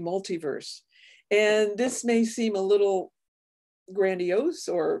universe, but a multiverse. And this may seem a little grandiose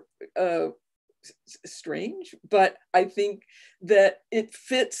or strange, but I think that it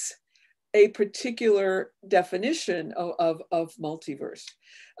fits a particular definition of multiverse.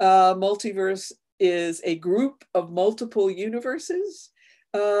 Multiverse is a group of multiple universes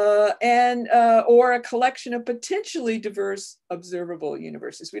or a collection of potentially diverse observable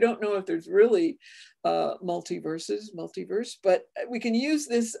universes. We don't know if there's really multiverse, but we can use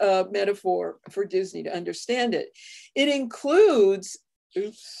this metaphor for Disney to understand it. It includes,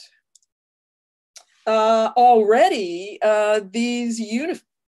 already these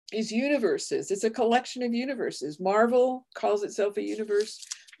universes. It's a collection of universes. Marvel calls itself a universe,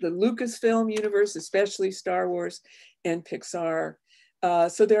 the Lucasfilm universe, especially Star Wars and Pixar.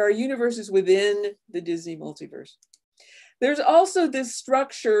 So there are universes within the Disney multiverse. There's also this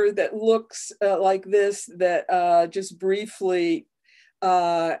structure that looks like this, that just briefly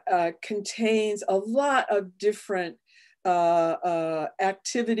contains a lot of different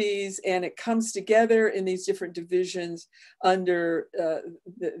activities, and it comes together in these different divisions under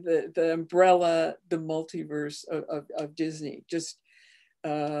the umbrella, the multiverse of Disney, just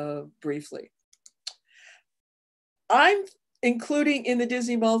briefly. I'm including in the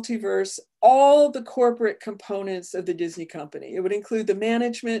Disney multiverse all the corporate components of the Disney company. It would include the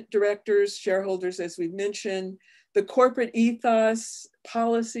management, directors, shareholders, as we've mentioned, the corporate ethos,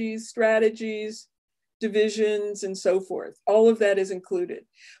 policies, strategies, divisions, and so forth. All of that is included,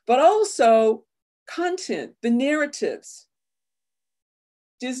 but also content, the narratives,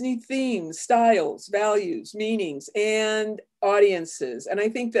 Disney themes, styles, values, meanings, and audiences. And I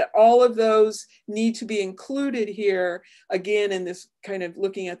think that all of those need to be included here, again, in this kind of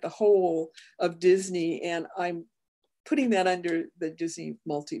looking at the whole of Disney, and I'm putting that under the Disney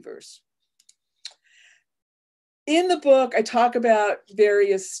multiverse. In the book, I talk about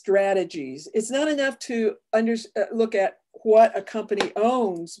various strategies. It's not enough to look at what a company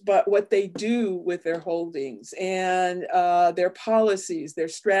owns, but what they do with their holdings and their policies, their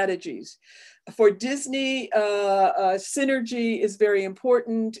strategies. For Disney, synergy is very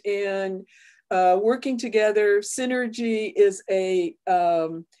important, and working together, synergy is a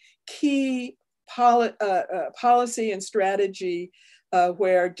key policy and strategy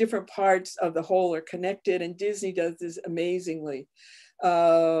where different parts of the whole are connected, and Disney does this amazingly.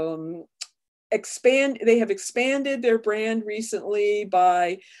 They have expanded their brand recently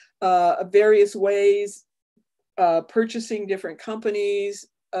by various ways, purchasing different companies,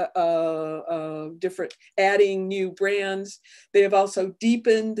 adding new brands. They have also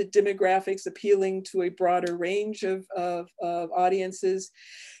deepened the demographics, appealing to a broader range of audiences.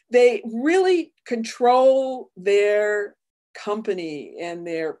 They really control their company and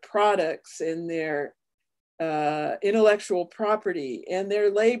their products and their intellectual property and their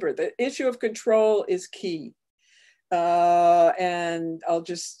labor. The issue of control is key. And I'll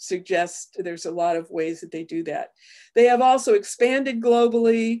just suggest there's a lot of ways that they do that. They have also expanded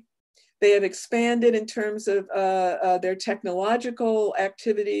globally. They have expanded in terms of their technological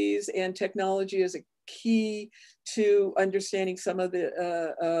activities, and technology is a key to understanding some of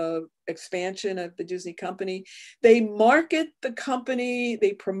the expansion of the Disney company. They market the company,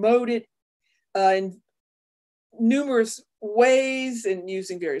 they promote it in numerous ways and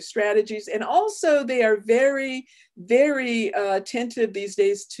using various strategies. And also they are very, very attentive these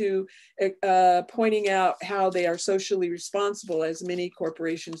days to pointing out how they are socially responsible, as many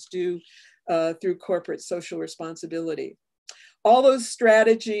corporations do through corporate social responsibility. All those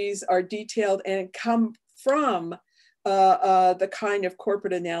strategies are detailed and come from the kind of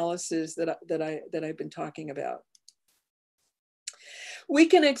corporate analysis that I've been talking about. We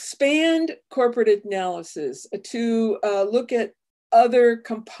can expand corporate analysis to look at other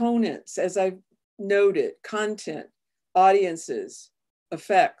components, as I've noted: content, audiences,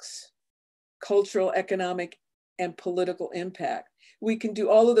 effects, cultural, economic, and political impact. We can do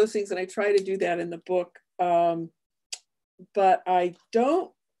all of those things, and I try to do that in the book, but I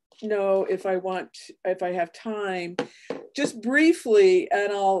don't know if I have time. Just briefly,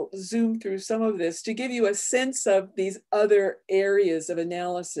 and I'll zoom through some of this to give you a sense of these other areas of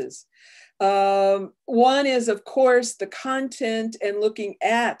analysis. One is, of course, the content and looking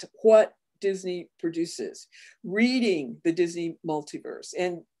at what Disney produces, reading the Disney multiverse.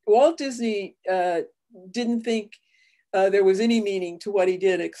 And Walt Disney didn't think there was any meaning to what he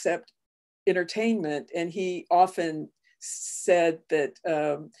did except entertainment. And he often said that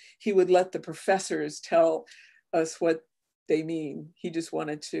he would let the professors tell us what they mean. He just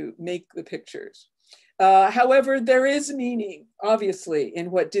wanted to make the pictures. However, there is meaning, obviously,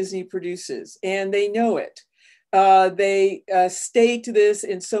 in what Disney produces, and they know it. They state this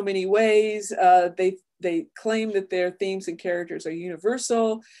in so many ways. They claim that their themes and characters are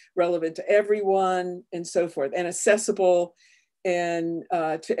universal, relevant to everyone, and so forth, and accessible and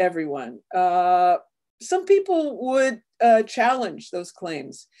to everyone. Some people would challenge those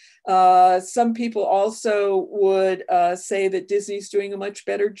claims. Some people also would say that Disney's doing a much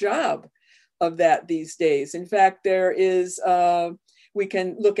better job of that these days. In fact, there is, we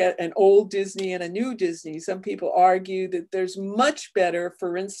can look at an old Disney and a new Disney. Some people argue that there's much better,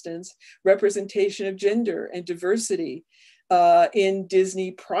 for instance, representation of gender and diversity in Disney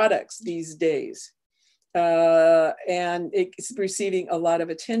products these days. And it's receiving a lot of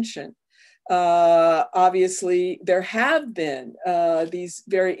attention. Obviously, there have been these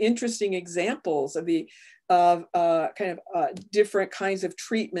very interesting examples of the different kinds of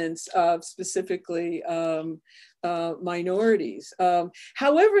treatments of specifically minorities.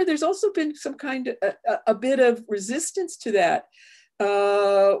 However, there's also been some kind of a bit of resistance to that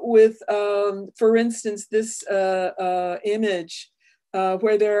with, for instance, this image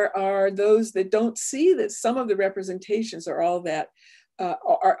where there are those that don't see that some of the representations are all that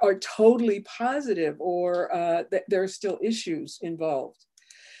are totally positive, or that there are still issues involved.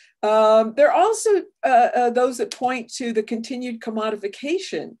 There are also those that point to the continued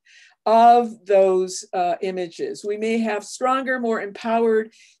commodification of those images. We may have stronger, more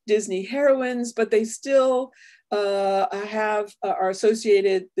empowered Disney heroines, but they still are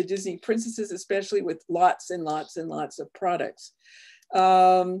associated, the Disney princesses especially, with lots and lots and lots of products.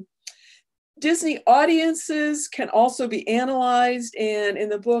 Disney audiences can also be analyzed, and in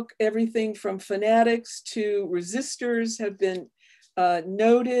the book, everything from fanatics to resistors have been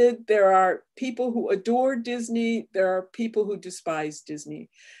noted. There are people who adore Disney. There are people who despise Disney.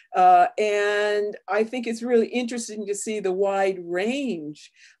 And I think it's really interesting to see the wide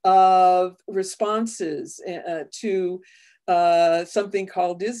range of responses to something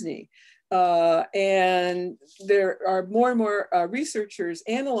called Disney. And there are more and more researchers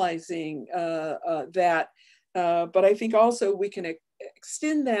analyzing that. But I think also we can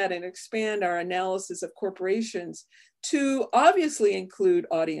extend that and expand our analysis of corporations to obviously include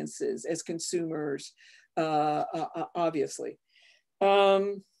audiences as consumers, obviously.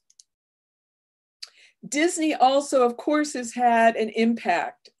 Disney also, of course, has had an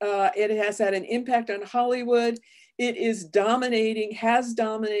impact. It has had an impact on Hollywood. It is dominating, has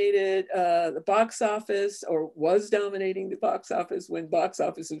dominated the box office, or was dominating the box office when box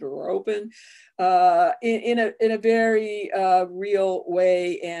offices were open, in a very real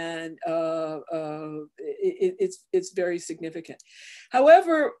way, and it's very significant.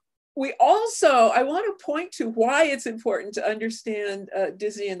 However, I want to point to why it's important to understand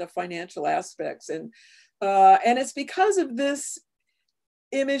Disney and the financial aspects, and it's because of this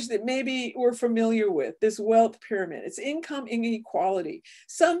image that maybe we're familiar with, this wealth pyramid. It's income inequality.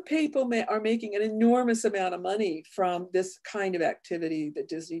 Some people are making an enormous amount of money from this kind of activity that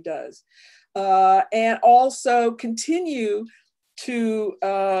Disney does, and also continue to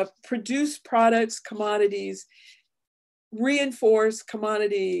produce products, commodities, reinforce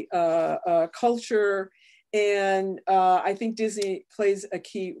commodity culture. And I think Disney plays a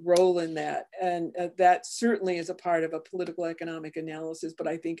key role in that. And that certainly is a part of a political economic analysis, but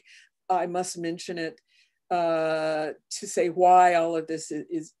I think I must mention it to say why all of this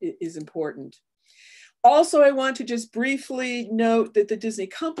is important. Also, I want to just briefly note that the Disney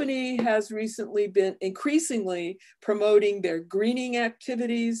company has recently been increasingly promoting their greening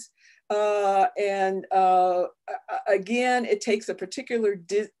activities. Again, it takes a particular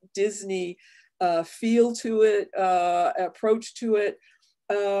Disney feel to it, approach to it.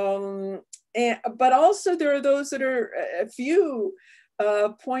 But also there are those that are a few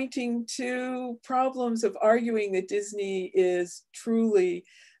pointing to problems of arguing that Disney is truly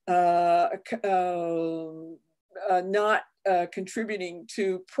not contributing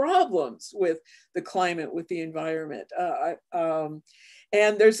to problems with the climate, with the environment.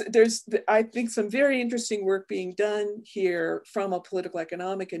 And there's, I think, some very interesting work being done here from a political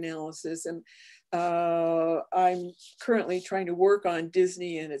economic analysis. And I'm currently trying to work on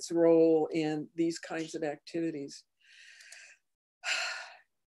Disney and its role in these kinds of activities.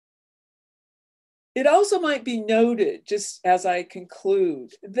 It also might be noted, just as I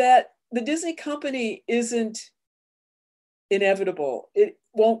conclude, that the Disney company isn't inevitable. It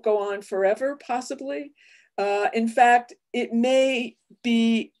won't go on forever, possibly. In fact, it may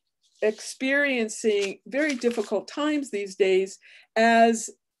be experiencing very difficult times these days,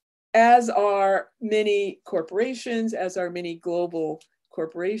 as are many corporations, as are many global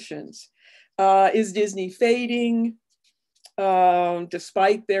corporations. Is Disney fading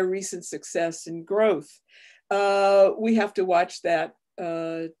despite their recent success and growth? We have to watch that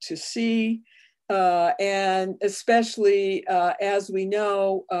to see. And especially as we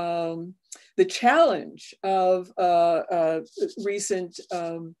know, the challenge of recent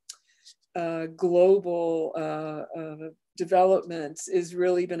global developments has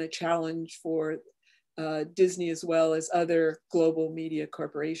really been a challenge for Disney as well as other global media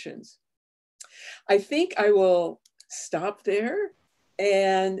corporations. I think I will stop there,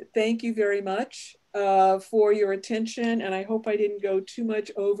 and thank you very much for your attention. And I hope I didn't go too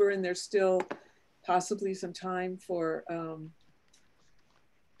much over, and there's still possibly some time for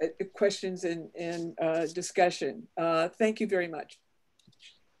questions and discussion. Thank you very much.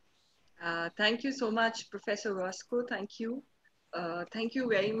 Thank you so much, Professor Wasko. Thank you. Thank you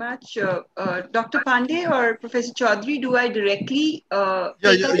very much. Dr. Pandey or Professor Chaudhary, do I directly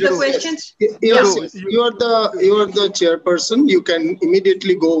take up the questions? Yes, you are the chairperson. You can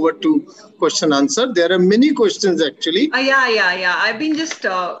immediately go over to question answer. There are many questions actually. Yeah. I've been just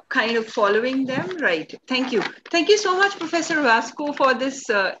kind of following them. Right. Thank you. Thank you so much, Professor Wasko, for this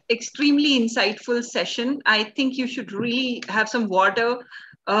extremely insightful session. I think you should really have some water.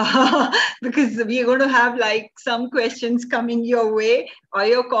 Because we are going to have like some questions coming your way, or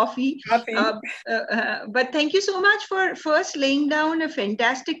your coffee. But thank you so much for first laying down a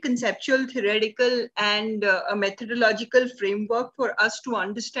fantastic conceptual, theoretical, and a methodological framework for us to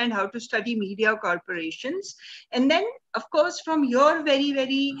understand how to study media corporations. And then, of course, from your very,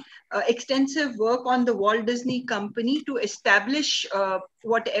 very extensive work on the Walt Disney Company to establish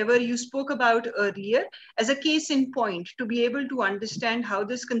whatever you spoke about earlier as a case in point, to be able to understand how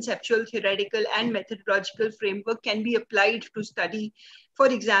this conceptual, theoretical, and methodological framework can be applied to study, for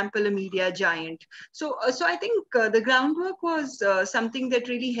example, a media giant. So I think the groundwork was something that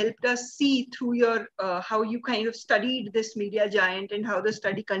really helped us see through your how you kind of studied this media giant and how the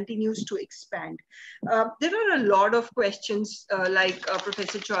study continues to expand. There are a lot of questions like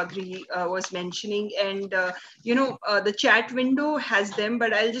Professor Chaudhary was mentioning, and the chat window has them,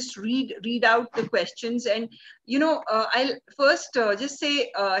 but I'll just read out the questions. And I'll first just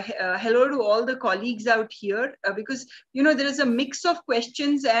say hello to all the colleagues out here, because there is a mix of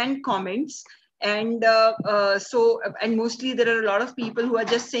questions and comments. And and mostly there are a lot of people who are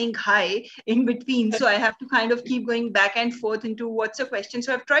just saying hi in between. So I have to kind of keep going back and forth into what's the question.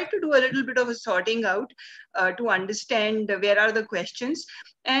 So I've tried to do a little bit of a sorting out to understand where are the questions.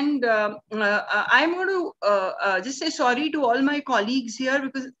 And I'm going to just say sorry to all my colleagues here,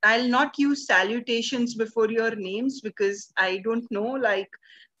 because I'll not use salutations before your names, because I don't know like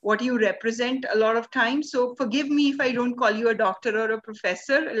what you represent a lot of times. So forgive me if I don't call you a doctor or a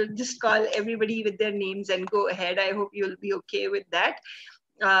professor. I'll just call everybody with their names and go ahead. I hope you'll be okay with that.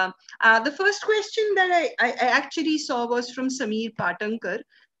 The first question that I actually saw was from Sameer Patankar.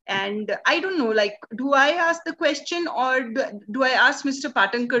 And I don't know, like, do I ask the question, or do I ask Mr.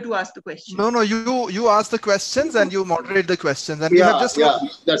 Patankar to ask the question? No, you ask the questions and you moderate the questions. And we have Yeah, just yeah,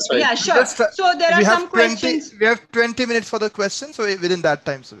 that's right. Yeah, sure. So there are some questions. We have 20 minutes for the question, so within that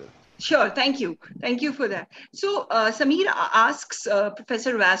time, so Sure, thank you. Thank you for that. So Sameer asks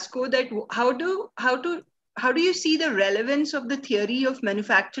Professor Wasko that how do you see the relevance of the theory of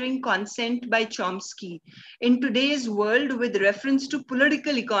manufacturing consent by Chomsky in today's world with reference to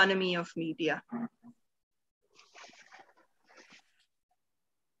political economy of media?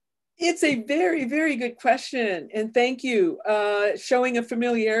 It's a very, very good question, and thank you. Showing a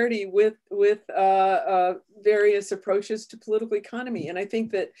familiarity with various approaches to political economy, and I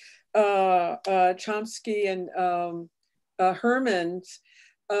think that Chomsky and Herman's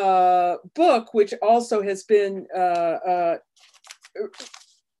book, which also has been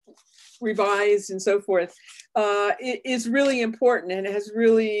revised and so forth, is really important, and it has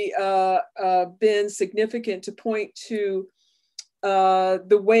really been significant to point to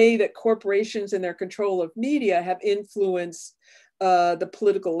the way that corporations and their control of media have influenced the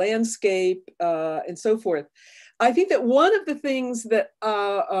political landscape and so forth. I think that one of the things that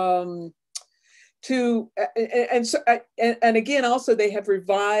and again, also they have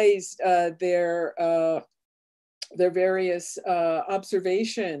revised their various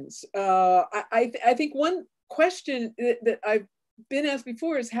observations. I think one question that I've been asked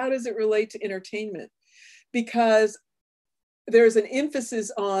before is, how does it relate to entertainment? Because there's an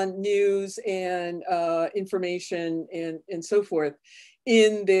emphasis on news and information and so forth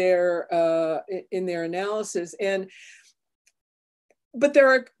in their analysis, but there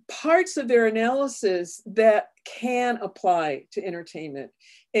are parts of their analysis that can apply to entertainment,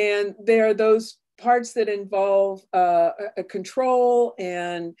 and there are those parts that involve a control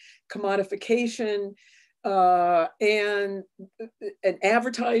and commodification and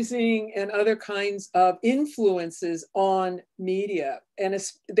advertising and other kinds of influences on media. And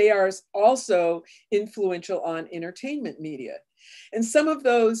they are also influential on entertainment media. And some of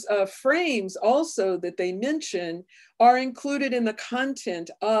those frames also that they mention are included in the content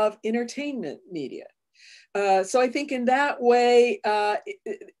of entertainment media. So I think in that way,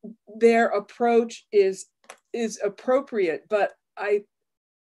 their approach is appropriate. But I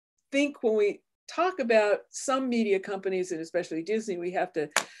think when we talk about some media companies, and especially Disney, we have to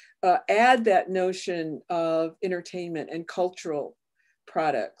add that notion of entertainment and cultural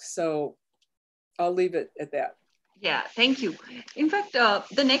products. So I'll leave it at that. Yeah, thank you. In fact,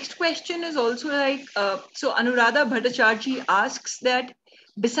 the next question is also like, so Anuradha Bhattacharjee asks that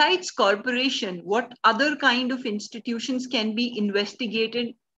besides corporation, what other kind of institutions can be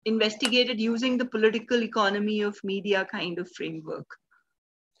investigated using the political economy of media kind of framework?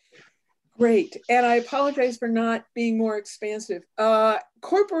 Great. And I apologize for not being more expansive.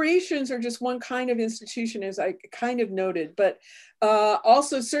 Corporations are just one kind of institution, as I kind of noted, but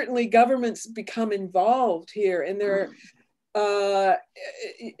also certainly governments become involved here, and there are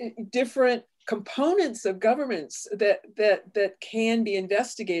different components of governments that can be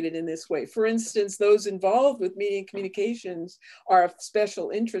investigated in this way. For instance, those involved with media and communications are of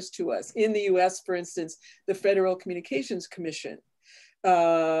special interest to us. In the US, for instance, the Federal Communications Commission.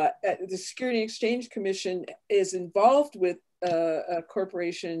 The Security and Exchange Commission is involved with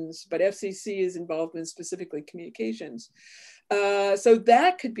corporations, but FCC is involved in specifically communications. So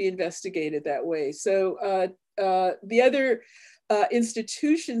that could be investigated that way. So the other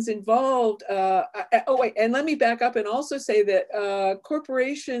institutions involved, oh wait, and let me back up and also say that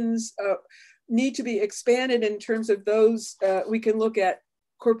corporations need to be expanded in terms of those, we can look at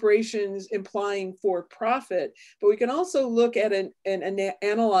corporations implying for profit, but we can also look at and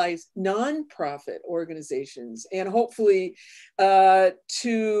analyze nonprofit organizations, and hopefully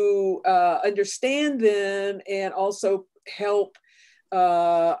to understand them and also help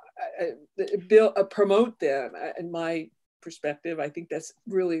promote them. In my perspective, I think that's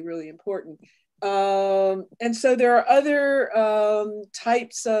really, really important. And so there are other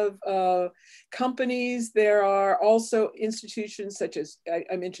types of companies. There are also institutions such as,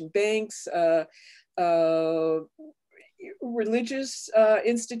 I mentioned banks, religious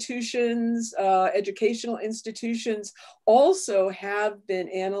institutions, educational institutions also have been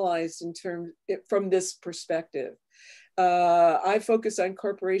analyzed in terms from this perspective. I focus on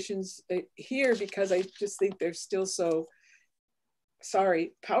corporations here because I just think they're still so,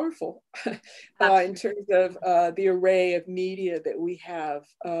 powerful in terms of the array of media that we have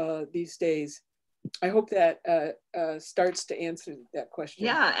these days. I hope that starts to answer that question.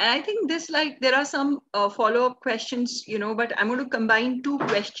 Yeah, and I think this, like, there are some follow-up questions, but I'm going to combine two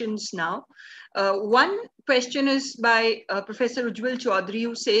questions now. One question is by Professor Ujjwal Chaudhary,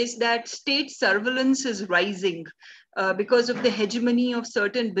 who says that state surveillance is rising because of the hegemony of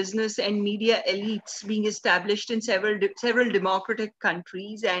certain business and media elites being established in several democratic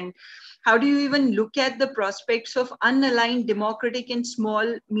countries. And how do you even look at the prospects of unaligned democratic and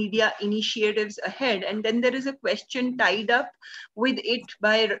small media initiatives ahead? And then there is a question tied up with it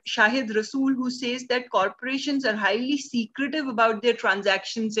by Shahid Rasool, who says that corporations are highly secretive about their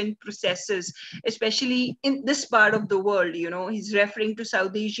transactions and processes, especially in this part of the world. He's referring to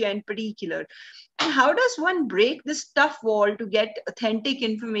South Asia in particular. And how does one break this tough wall to get authentic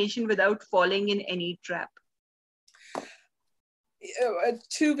information without falling in any trap?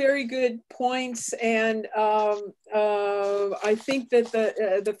 Two very good points, and I think that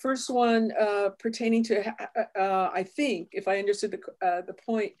the first one pertaining to, I think, if I understood the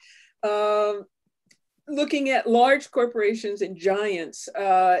point, looking at large corporations and giants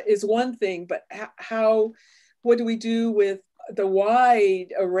is one thing, but what do we do with the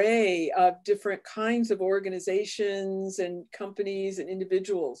wide array of different kinds of organizations and companies and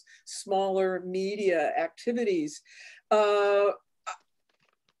individuals, smaller media activities?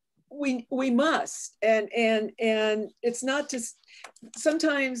 We must, and it's not just,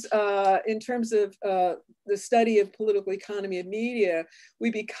 sometimes in terms of the study of political economy of media,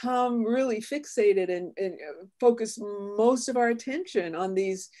 we become really fixated and focus most of our attention on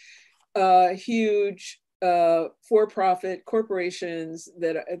these huge for-profit corporations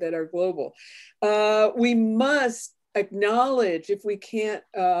that are global. We must acknowledge, if we can't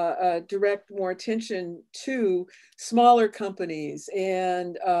direct more attention to smaller companies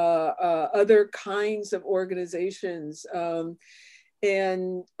and other kinds of organizations.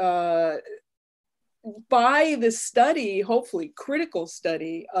 And by the study, hopefully critical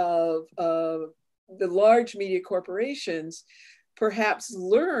study of the large media corporations, perhaps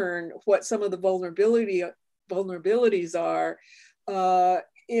learn what some of the vulnerabilities are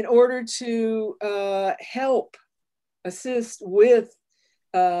in order to help assist with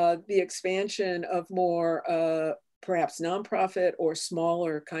the expansion of more perhaps nonprofit or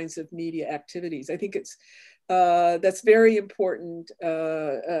smaller kinds of media activities. I think that's very important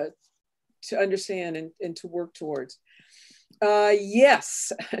to understand and to work towards.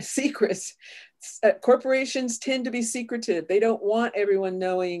 Yes, secrets. Corporations tend to be secretive. They don't want everyone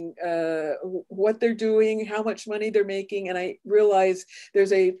knowing what they're doing, how much money they're making. And I realize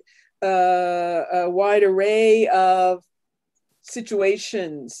there's a wide array of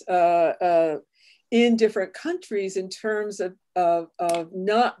situations in different countries in terms of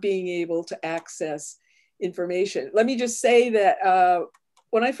not being able to access information. Let me just say that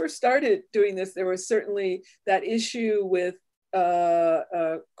when I first started doing this, there was certainly that issue with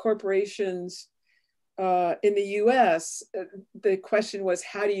corporations in the US. The question was,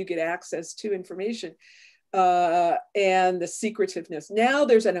 how do you get access to information? And the secretiveness. Now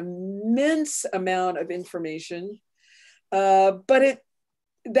there's an immense amount of information, but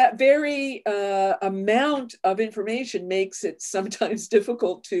that very amount of information makes it sometimes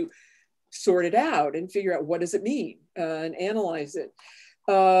difficult to sort it out and figure out what does it mean and analyze it.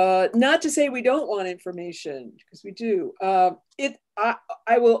 Not to say we don't want information, because we do. I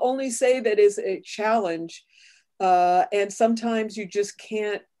will only say that is a challenge, and sometimes you just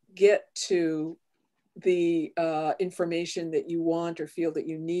can't get to the information that you want or feel that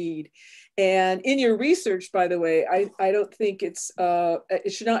you need. And in your research, by the way, I don't think it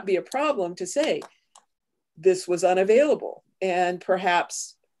should not be a problem to say this was unavailable and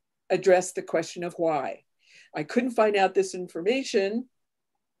perhaps address the question of why. I couldn't find out this information,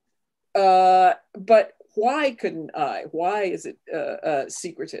 but why couldn't I? Why is it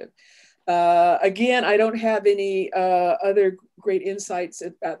secretive? Again, I don't have any other great insights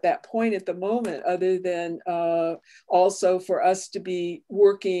at that point at the moment, other than also for us to be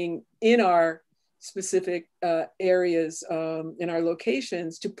working in our specific areas, in our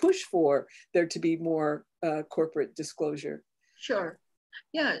locations, to push for there to be more corporate disclosure. Sure.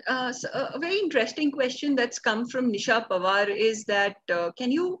 Yeah, so a very interesting question that's come from Nisha Pawar is that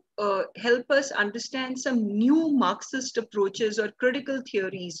can you help us understand some new Marxist approaches or critical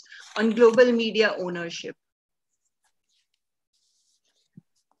theories on global media ownership?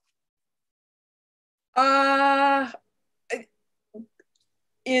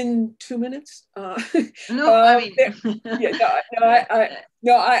 In 2 minutes? No, I mean,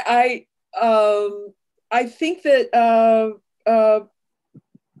 yeah, I think that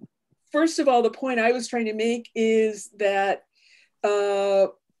first of all, the point I was trying to make is that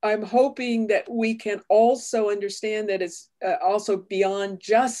I'm hoping that we can also understand that it's also beyond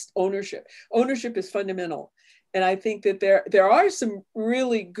just ownership. Ownership is fundamental. And I think that there are some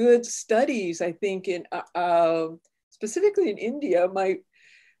really good studies, I think, in specifically in India. My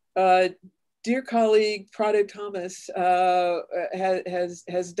dear colleague, Prado Thomas,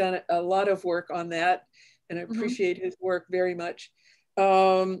 has done a lot of work on that, and I appreciate his work very much.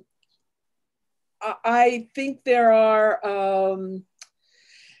 I think there are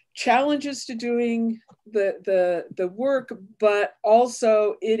challenges to doing the work, but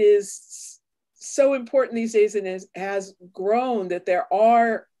also it is so important these days, and has grown, that there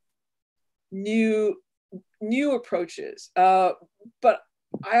are new approaches. But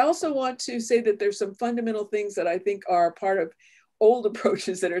I also want to say that there's some fundamental things that I think are part of old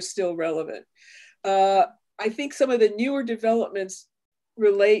approaches that are still relevant. I think some of the newer developments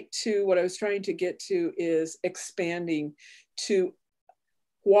relate to what I was trying to get to, is expanding to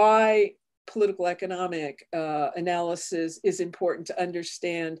why political economic analysis is important to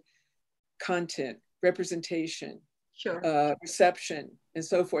understand content, representation, sure. Reception, and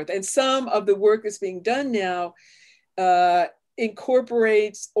so forth. And some of the work that's being done now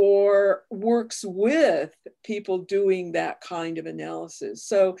incorporates or works with people doing that kind of analysis.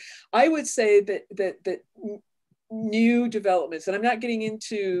 So I would say that new developments, and I'm not getting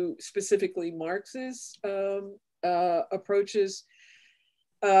into specifically Marx's approaches,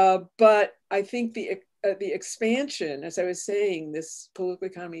 but I think the expansion, as I was saying, this political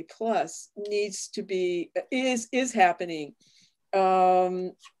economy plus needs to be, is happening.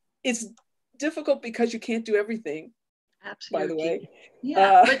 It's difficult because you can't do everything. Absolutely. By the way.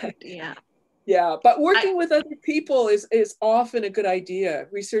 Yeah, but yeah. Yeah, but working with other people is often a good idea.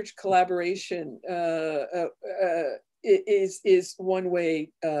 Research collaboration is one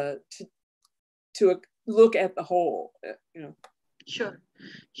way to look at the whole. You know. Sure.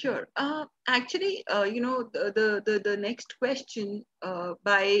 Actually, you know, the next question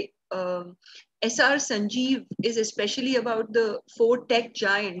by SR Sanjeev is especially about the 4 tech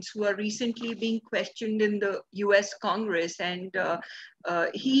giants who are recently being questioned in the US Congress. And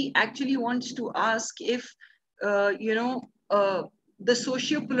he actually wants to ask if, you know, the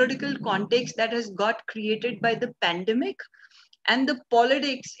socio-political context that has got created by the pandemic and the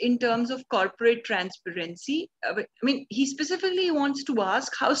politics in terms of corporate transparency. I mean, he specifically wants to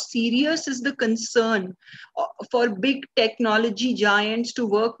ask how serious is the concern for big technology giants to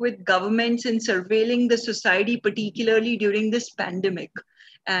work with governments in surveilling the society, particularly during this pandemic,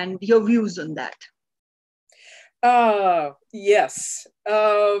 and your views on that. Yes.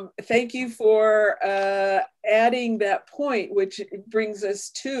 Thank you for adding that point, which brings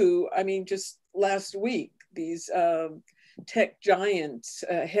us to, I mean, just last week, these tech giants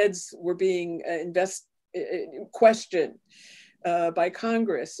heads were being questioned by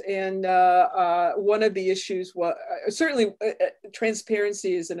Congress. And one of the issues was, certainly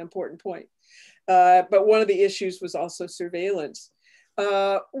transparency is an important point, but one of the issues was also surveillance.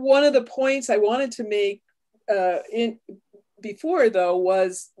 One of the points I wanted to make before, though,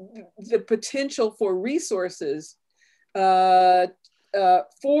 was the potential for resources for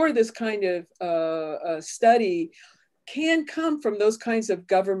this kind of study can come from those kinds of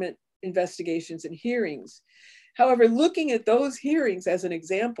government investigations and hearings. However, looking at those hearings as an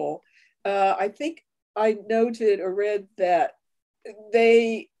example, I think I noted or read that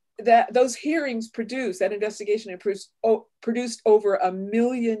those hearings produced, that investigation produced over 1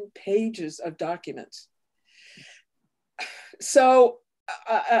 million pages of documents. So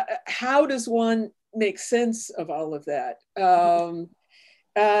how does one make sense of all of that?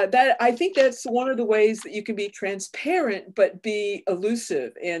 That I think that's one of the ways that you can be transparent but be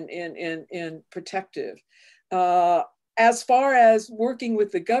elusive and protective. As far as working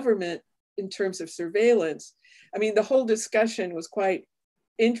with the government in terms of surveillance, I mean, the whole discussion was quite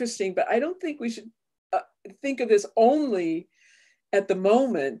interesting, but I don't think we should think of this only at the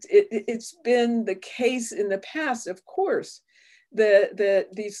moment. It's been the case in the past, of course, that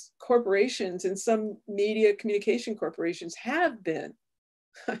these corporations and some media communication corporations have been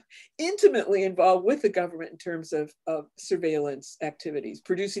intimately involved with the government in terms of surveillance activities,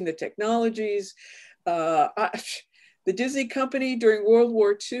 producing the technologies. The Disney company during World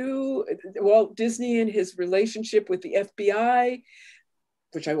War II, Walt Disney and his relationship with the FBI,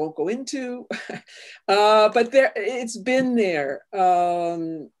 which I won't go into, but it's been there.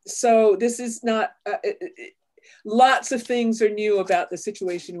 So this is not, lots of things are new about the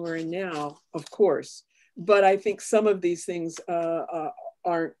situation we're in now, of course, but I think some of these things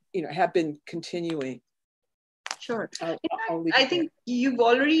aren't, have been continuing. Sure. I think you've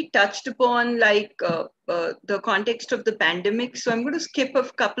already touched upon the context of the pandemic. So I'm going to skip a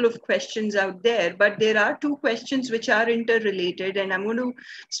couple of questions out there, but there are two questions which are interrelated, and I'm going to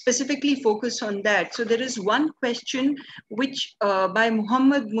specifically focus on that. So there is one question which by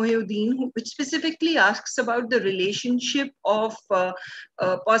Muhammad Mohyuddin, which specifically asks about the relationship of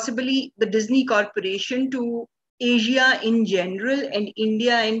possibly the Disney Corporation to Asia in general and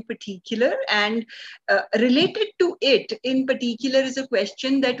India in particular. And related to it in particular is a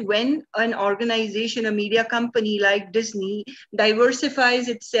question that when an organization, a media company like Disney diversifies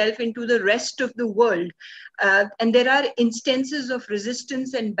itself into the rest of the world, and there are instances of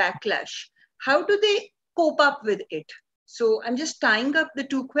resistance and backlash, how do they cope up with it? So I'm just tying up the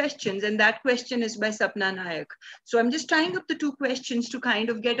two questions, and that question is by Sapna Nayak. So I'm just tying up the two questions to kind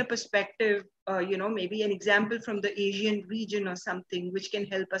of get a perspective, maybe an example from the Asian region or something, which can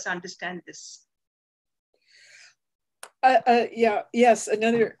help us understand this. Yes,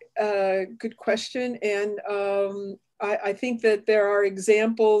 another good question. And I think that there are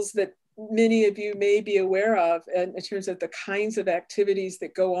examples that many of you may be aware of in terms of the kinds of activities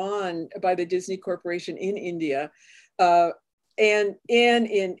that go on by the Disney Corporation in India. And in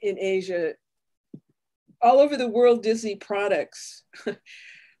Asia. All over the world, Disney products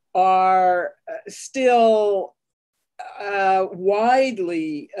are still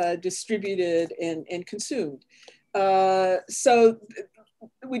widely distributed and consumed. So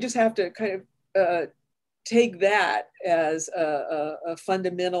we just have to kind of take that as a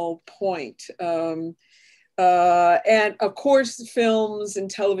fundamental point. And of course, films and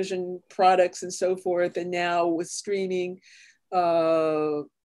television products and so forth, and now with streaming, the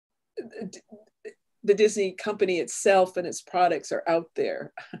Disney company itself and its products are out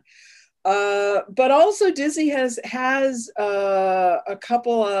there. But also Disney has a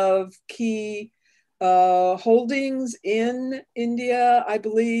couple of key holdings in India, I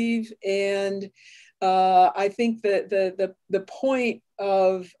believe. And I think that the point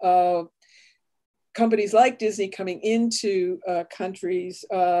of companies like Disney coming into countries,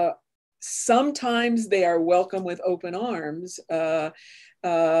 sometimes they are welcome with open arms,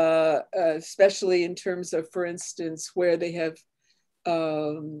 especially in terms of, for instance, where they have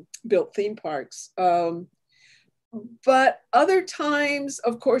built theme parks. But other times,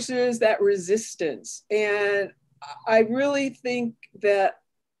 of course, there is that resistance. And I really think that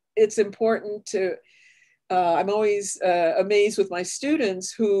it's important to, I'm always amazed with my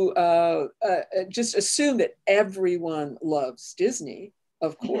students who just assume that everyone loves Disney,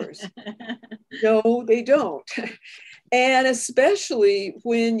 of course. No, they don't. And especially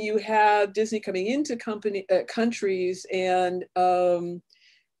when you have Disney coming into countries and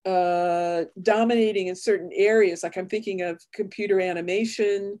dominating in certain areas, like I'm thinking of computer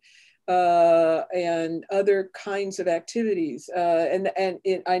animation and other kinds of activities. And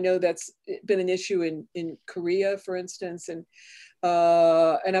I know that's been an issue in Korea, for instance. And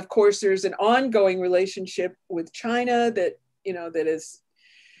of course, there's an ongoing relationship with China that, that is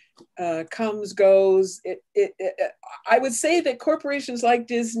comes, goes. I would say that corporations like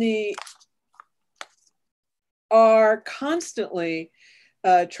Disney are constantly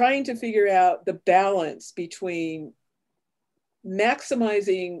trying to figure out the balance between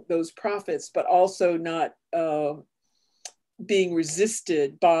maximizing those profits, but also not being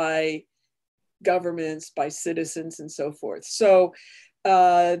resisted by governments, by citizens, and so forth. So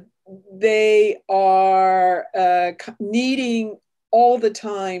they are needing all the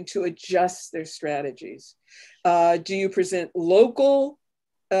time to adjust their strategies. Do you present local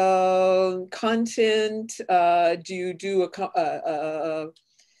content? Do you do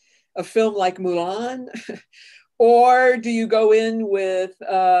a film like Mulan? Or do you go in with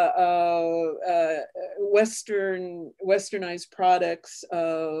westernized products,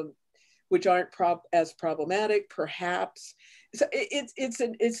 which aren't as problematic, perhaps? So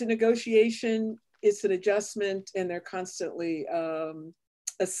it's a negotiation, it's an adjustment, and they're constantly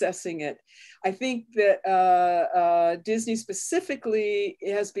assessing it. I think that Disney specifically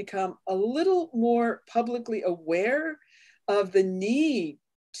has become a little more publicly aware of the need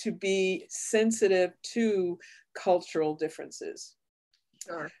to be sensitive to cultural differences.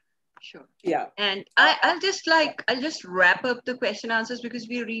 Sure. Sure. Yeah. And I'll just wrap up the question answers because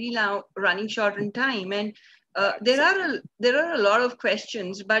we're really now running short on time. And there are a lot of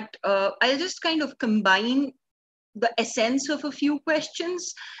questions, but I'll just kind of combine the essence of a few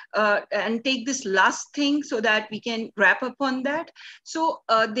questions and take this last thing so that we can wrap up on that. So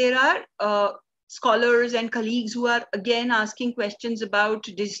there are scholars and colleagues who are again asking questions about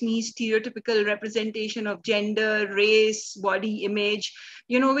Disney's stereotypical representation of gender, race, body image,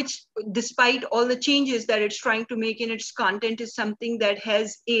 which despite all the changes that it's trying to make in its content is something that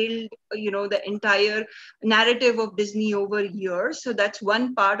has ailed, the entire narrative of Disney over years. So that's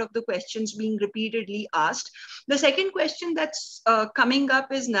one part of the questions being repeatedly asked. The second question that's coming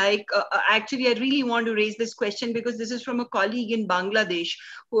up is like, actually, I really want to raise this question because this is from a colleague in Bangladesh,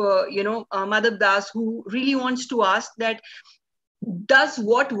 who, Madhav Das, who really wants to ask that, does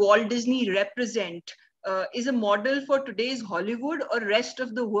what Walt Disney represent is a model for today's Hollywood or rest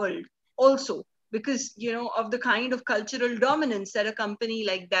of the world also? Because, of the kind of cultural dominance that a company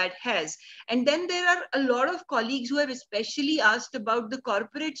like that has. And then there are a lot of colleagues who have especially asked about the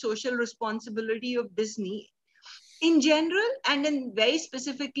corporate social responsibility of Disney in general, and then very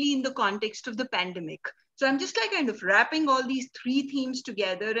specifically in the context of the pandemic. So I'm just like kind of wrapping all these three themes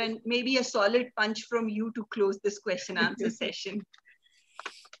together, and maybe a solid punch from you to close this question answer session.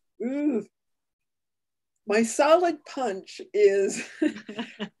 Ooh. My solid punch is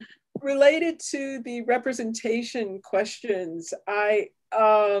related to the representation questions.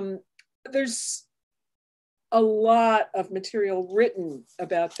 There's a lot of material written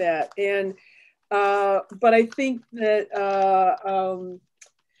about that, and but I think that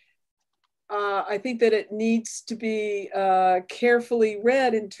it needs to be carefully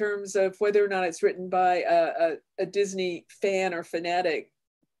read in terms of whether or not it's written by a Disney fan or fanatic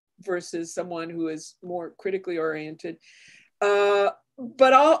versus someone who is more critically oriented. But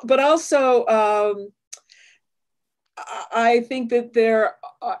also, I think that there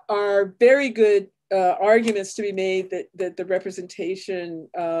are very good arguments to be made that the representation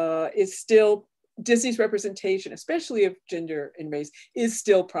is still, Disney's representation, especially of gender and race, is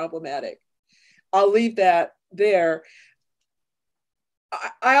still problematic. I'll leave that there.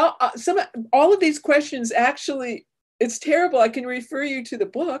 All of these questions, actually, it's terrible. I can refer you to the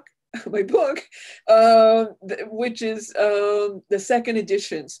book, my book, which is the second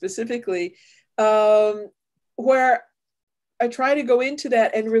edition specifically, where I try to go into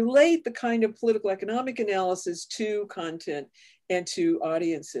that and relate the kind of political economic analysis to content and to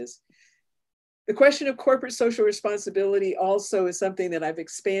audiences. The question of corporate social responsibility also is something that I've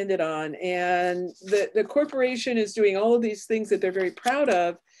expanded on, and the corporation is doing all of these things that they're very proud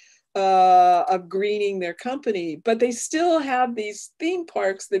of greening their company, but they still have these theme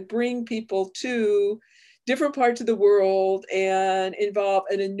parks that bring people to different parts of the world and involve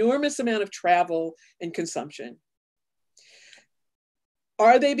an enormous amount of travel and consumption.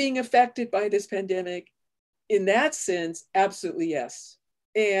 Are they being affected by this pandemic? In that sense, absolutely yes.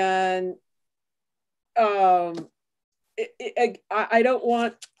 And I don't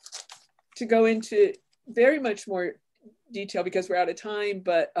want to go into very much more detail because we're out of time,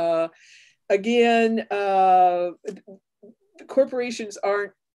 but again, corporations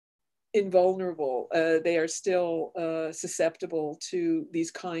aren't invulnerable. They are still susceptible to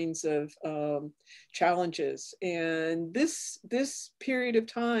these kinds of challenges. And this period of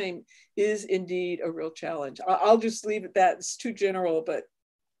time is indeed a real challenge. I'll just leave it at that. It's too general, but.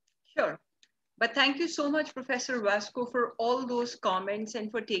 Sure. But thank you so much, Professor Wasko, for all those comments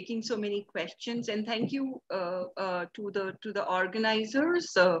and for taking so many questions. And thank you to the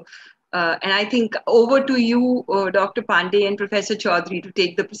organizers. And I think over to you, Dr. Pandey and Professor Chaudhary, to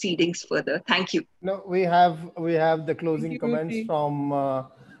take the proceedings further. Thank you. No, we have the closing comments from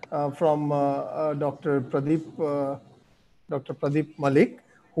Dr. Pradeep Malik,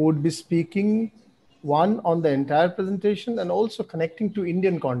 who would be speaking one on the entire presentation and also connecting to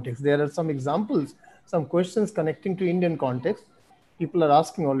Indian context. There are some examples, some questions connecting to Indian context. People are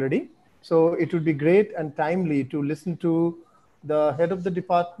asking already. So it would be great and timely to listen to the head of the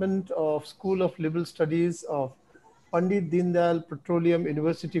Department of School of Liberal Studies of Pandit Deendayal Petroleum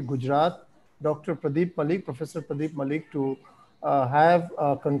University, Gujarat, Dr. Pradeep Malik, Professor Pradeep Malik, to have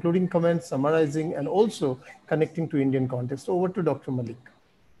concluding comments, summarizing, and also connecting to Indian context. Over to Dr. Malik.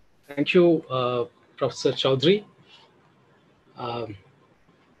 Thank you, Professor Chaudhary. Am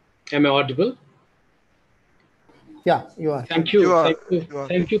I audible? Yeah, you are. Thank you.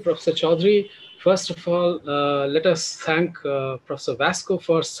 Thank you, Professor Chaudhary. First of all, let us thank Professor Wasko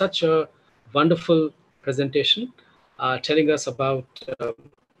for such a wonderful presentation, telling us about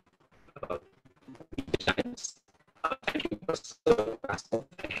times Thank you, Professor Wasko.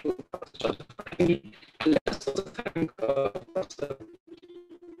 Thank you, Professor Chaudhary, for having me. And let us also thank Professor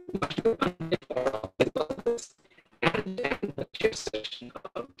for this and the chair session,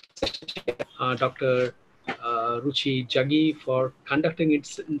 Dr. Ruchi Jaggi for conducting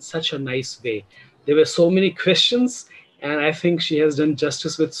it in such a nice way. There were so many questions, and I think she has done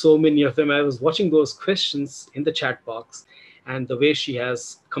justice with so many of them. I was watching those questions in the chat box, and the way she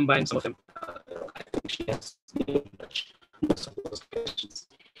has combined some of them, I think she has touched most of those questions.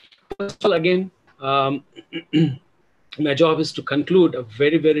 First of all, again, my job is to conclude a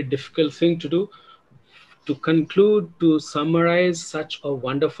very, very difficult thing to do. To conclude, to summarize such a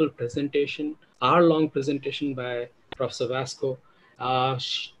wonderful presentation, hour-long presentation by Professor Wasko.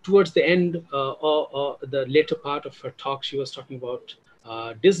 Towards the end, or the later part of her talk, she was talking about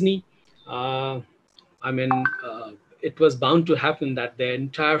Disney. I mean, it was bound to happen that the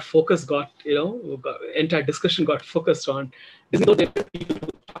entire focus got, entire discussion got focused on Disney. Though there were people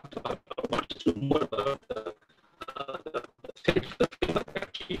who talked about, or wanted to know more about the framework that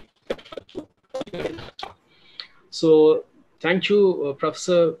she referred to in her talk. So thank you,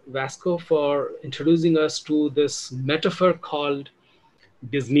 Professor Wasko, for introducing us to this metaphor called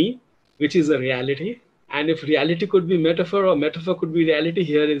Disney, which is a reality. And if reality could be metaphor or metaphor could be reality,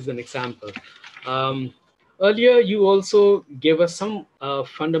 here is an example. Earlier, you also gave us some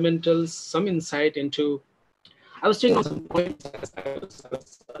fundamentals, some insight into, I was taking on some points as I was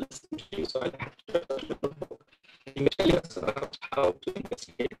listening to you, so I had to you were telling us about how to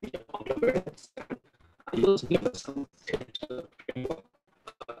investigate media conglomerates. You also give us some framework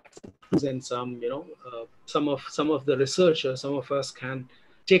and some, some of the researchers, some of us can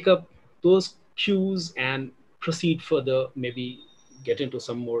take up those cues and proceed further, maybe get into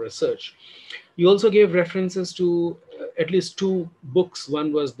some more research. You also gave references to at least two books.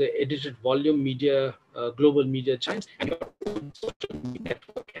 One was the edited volume, Media, Global Media Giants, and your own social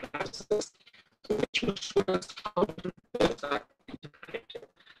network analysis, which will show us how interests are interconnected,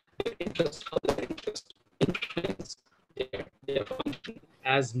 their interests, how their interests influence their function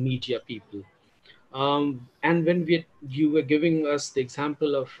as media people. And when you were giving us the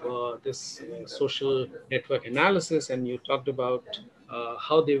example of this social network analysis, and you talked about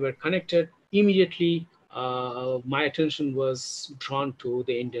how they were connected, immediately my attention was drawn to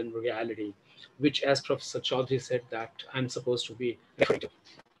the Indian reality, which, as Professor Chaudhary said, that I'm supposed to be referring to.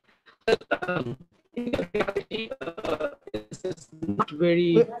 Indian reality is not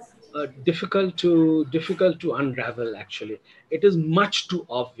very difficult to unravel. Actually, it is much too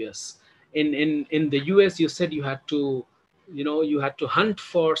obvious. In the US, you said you had to, you had to hunt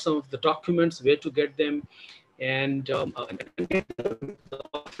for some of the documents, where to get them, and get the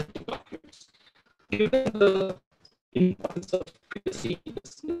authentic documents. Given the importance of privacy,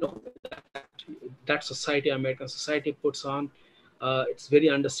 that society, American society, puts on, it's very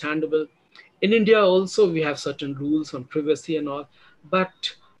understandable. In India also, we have certain rules on privacy and all,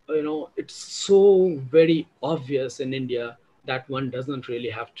 but it's so very obvious in India that one doesn't really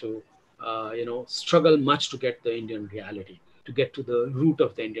have to struggle much to get the Indian reality, to get to the root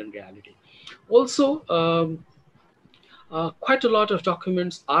of the Indian reality. Also, quite a lot of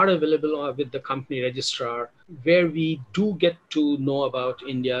documents are available with the company registrar, where we do get to know about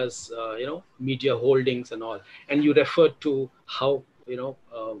India's media holdings and all. And you referred to how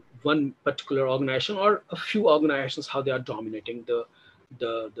one particular organization or a few organizations, how they are dominating the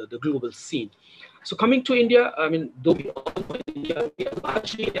global scene. So coming to India, I mean, though we all know India, we are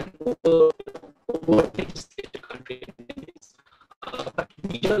largely an over-legislated country, but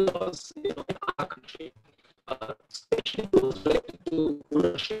media laws in our country, especially those related to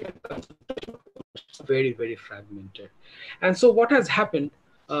ownership and concentration of ownership, very, very fragmented. And so what has happened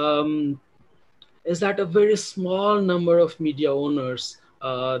is that a very small number of media owners,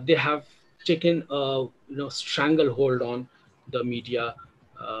 they have taken a stranglehold on the media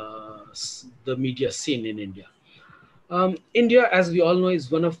scene in India. India, as we all know, is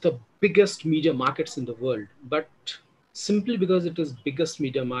one of the biggest media markets in the world, but simply because it is biggest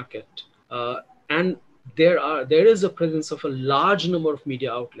media market, and there is a presence of a large number of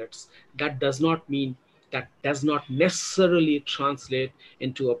media outlets, that does not necessarily translate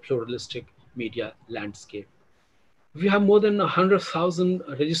into a pluralistic media landscape. We have more than 100,000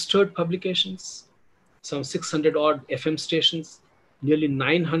 registered publications, some 600 odd FM stations, nearly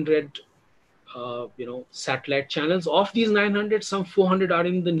 900 satellite channels. Of these 900, some 400 are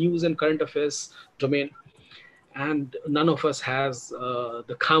in the news and current affairs domain. And none of us has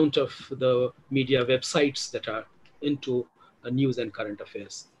the count of the media websites that are into news and current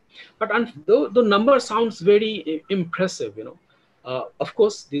affairs. But though the number sounds very impressive, Of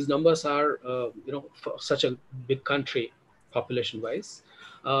course, these numbers are, for such a big country, population-wise,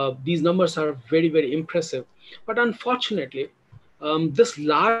 these numbers are very, very impressive. But unfortunately, this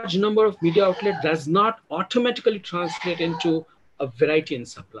large number of media outlet does not automatically translate into a variety in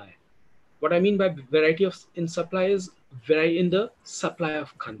supply. What I mean by variety in supply is vary in the supply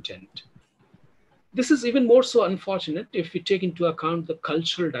of content. This is even more so unfortunate if we take into account the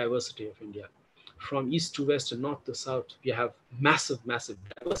cultural diversity of India. From east to west and north to south, we have massive, massive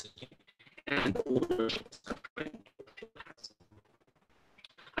diversity, and the ownership is confined to a few hands.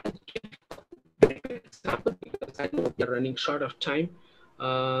 I'll give a very quick example because I know we are running short of time.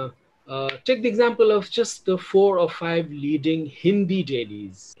 Take the example of just the 4 or 5 leading Hindi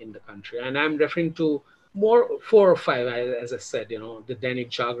dailies in the country, and I'm referring to more 4 or 5, as I said, the Dainik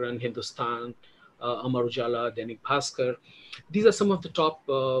Jagran, Hindustan, Amar Ujala, Dainik Bhaskar. These are some of the top,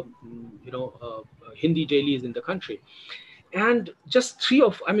 Hindi dailies in the country, and just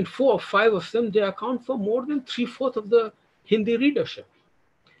 4 or 5 of them, they account for more than 3/4 of the Hindi readership.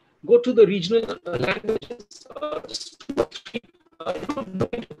 Go to the regional languages, just 2 or 3,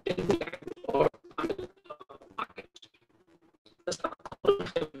 look into Telugu language or Tamil market. Just a couple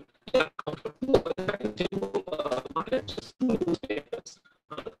of them, they account for 2 of them. In Telugu market, just 2 newspapers.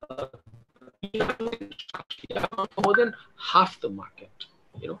 More than half the market.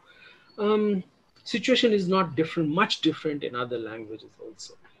 Situation is not different, much different in other languages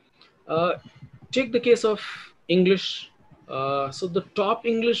also. Take the case of English. So the top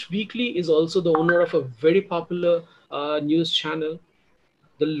English weekly is also the owner of a very popular news channel.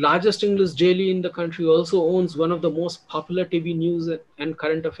 The largest English daily in the country also owns one of the most popular TV news and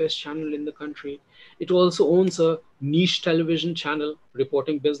current affairs channel in the country. It also owns a niche television channel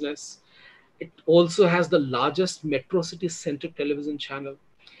reporting business. It also has the largest metro city centric television channel,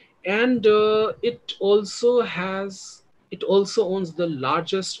 and it also owns the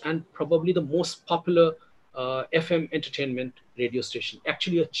largest and probably the most popular FM entertainment radio station,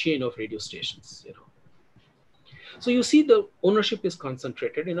 actually a chain of radio stations. So you see, the ownership is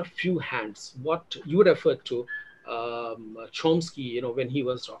concentrated in a few hands. What you referred to, Chomsky, when he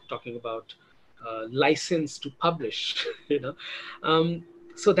was talking about license to publish,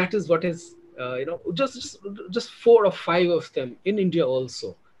 so that is what is, just 4 or 5 of them in India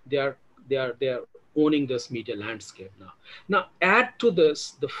also. They are owning this media landscape now. Now add to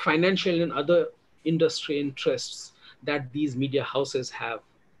this the financial and other industry interests that these media houses have,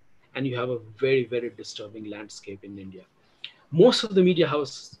 and you have a very, very disturbing landscape in India. Most of the media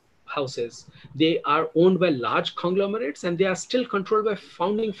houses, they are owned by large conglomerates, and they are still controlled by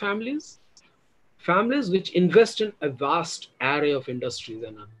founding families which invest in a vast array of industries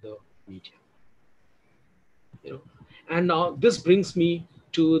and other media. And now this brings me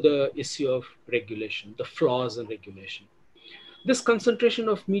to the issue of regulation, the flaws in regulation. This concentration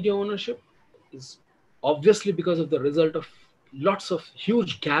of media ownership is obviously because of the result of lots of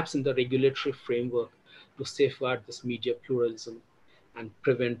huge gaps in the regulatory framework to safeguard this media pluralism and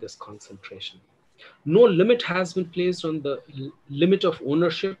prevent this concentration. No limit has been placed on the limit of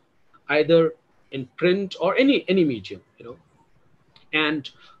ownership, either in print or any medium, and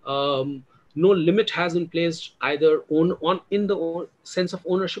no limit has been placed either in the sense of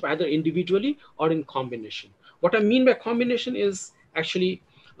ownership, either individually or in combination. What I mean by combination is actually,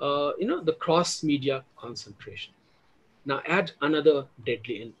 the cross media concentration. Now add another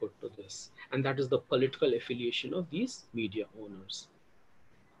deadly input to this, and that is the political affiliation of these media owners.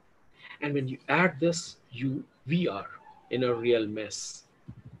 And when you add this, we are in a real mess.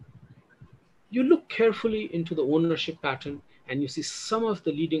 You look carefully into the ownership pattern, and you see some of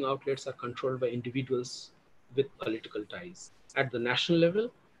the leading outlets are controlled by individuals with political ties at the national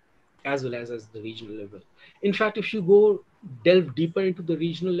level as well as the regional level. In fact, if you delve deeper into the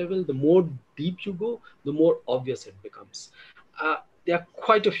regional level, the more deep you go, the more obvious it becomes. There are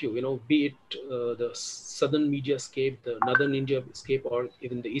quite a few, be it the southern media scape, the northern India scape, or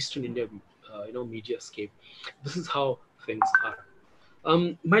even the eastern India, media scape. This is how things are.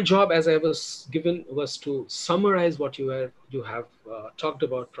 My job, as I was given, was to summarize what you have talked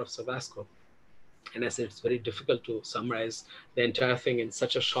about, Professor Wasko. And I said it's very difficult to summarize the entire thing in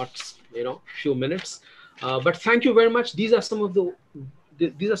such a short, few minutes. But thank you very much. These are some of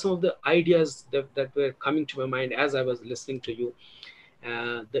the ideas that were coming to my mind as I was listening to you.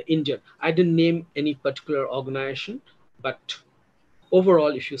 The Indian. I didn't name any particular organization, but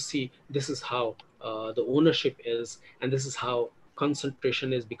overall, if you see, this is how the ownership is, and this is how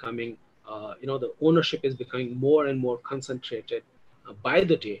concentration is becoming, the ownership is becoming more and more concentrated by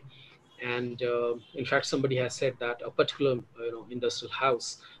the day. And in fact, somebody has said that a particular industrial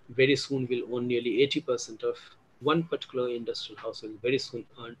house very soon will own nearly 80% of one particular industrial house will very soon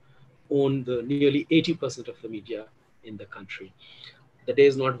own the nearly 80% of the media in the country. The day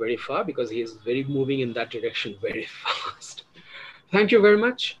is not very far because he is very moving in that direction very fast. Thank you very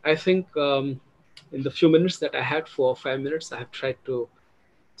much. I think in the few minutes that I had, 4 or 5 minutes, I have tried to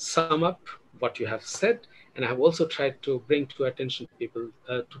sum up what you have said, and I have also tried to bring to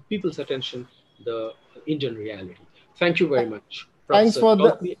people's attention the Indian reality. Thank you very much, Thanks Professor for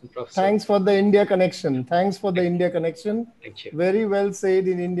Chaudhary and Professor. thanks for the India connection. Thanks for the India connection. Thank you. Very well said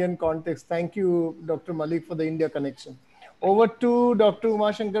in Indian context. Thank you, Dr. Malik, for the India connection. Over to Dr.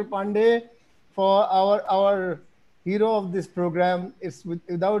 Umashankar Pandey for our hero of this program. It's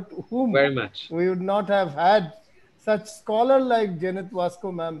without whom Very much. we would not have had such scholar like Janet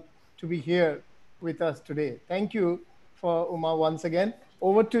Wasko ma'am to be here with us today. Thank you for Uma once again.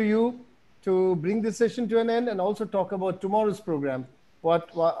 Over to you to bring this session to an end and also talk about tomorrow's program. What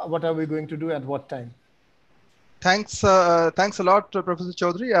are we going to do at what time? Thanks a lot, Professor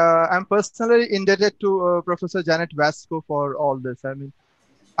Chaudhary. I'm personally indebted to Professor Janet Wasko for all this. I mean,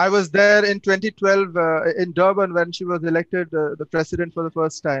 I was there in 2012 in Durban when she was elected the president for the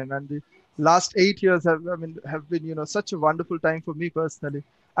first time, and the last 8 years have been such a wonderful time for me personally.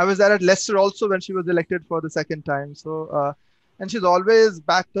 I was there at Leicester also when she was elected for the second time. So and she's always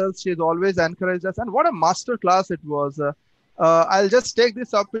backed us. She's always encouraged us, and what a master class it was. I'll just take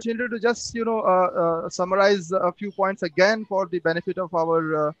this opportunity to just summarize a few points again for the benefit of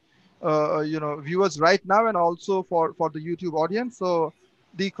our viewers right now, and also for the YouTube audience. So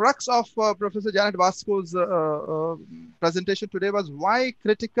the crux of Professor Janet Wasko's presentation today was why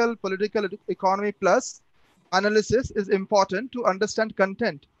critical political economy plus analysis is important to understand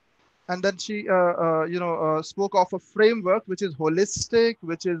content. And then she spoke of a framework which is holistic,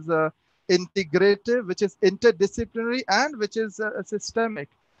 which is integrative, which is interdisciplinary, and which is systemic.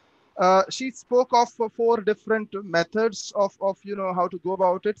 She spoke of 4 different methods of how to go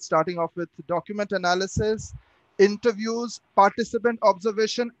about it, starting off with document analysis, interviews, participant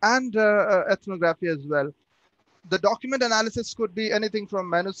observation, and ethnography as well. The document analysis could be anything from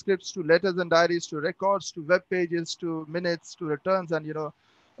manuscripts to letters and diaries to records to web pages to minutes to returns, and a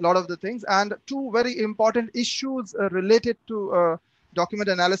lot of the things. And 2 very important issues related to document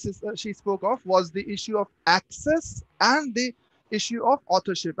analysis she spoke of was the issue of access and the issue of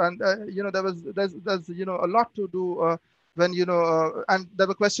authorship. And there's a lot to do when and there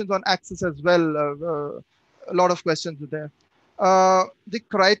were questions on access as well. A lot of questions there. The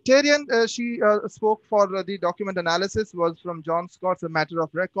criterion she spoke for the document analysis was from John Scott's A Matter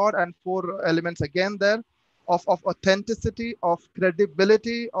of Record, and 4 elements again there of authenticity, of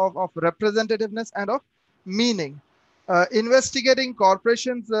credibility, of representativeness, and of meaning. Investigating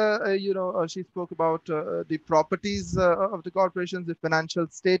corporations, she spoke about the properties of the corporations, the financial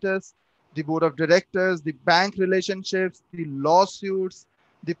status, the board of directors, the bank relationships, the lawsuits,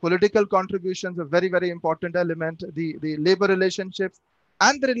 the political contributions, a very, very important element, the labor relationships,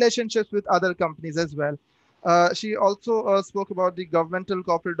 and the relationships with other companies as well. She also spoke about the governmental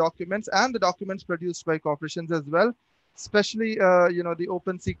corporate documents and the documents produced by corporations as well, especially the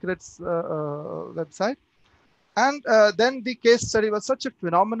Open Secrets website. And then the case study was such a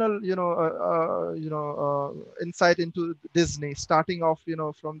phenomenal insight into Disney, starting off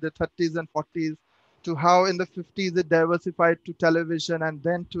from the 30s and 40s to how in the 50s it diversified to television, and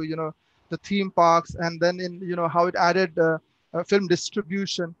then to the theme parks, and then in how it added film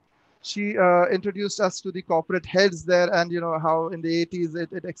distribution. She introduced us to the corporate heads there, and how in the 80s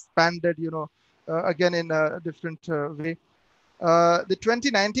it expanded again in a different way. The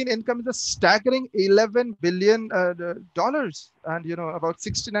 2019 income is a staggering $11 billion and about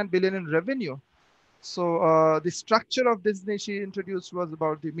 69 billion in revenue. So the structure of Disney she introduced was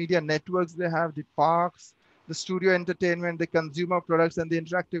about the media networks they have, the parks, the studio entertainment, the consumer products, and the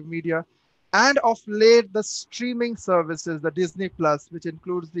interactive media, and of late the streaming services, the Disney Plus, which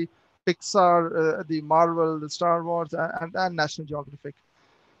includes the Pixar, the Marvel, the Star Wars, and National Geographic.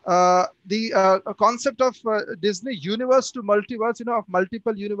 The concept of Disney universe to multiverse, of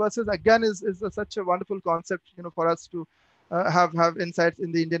multiple universes, again is such a wonderful concept, for us to have insights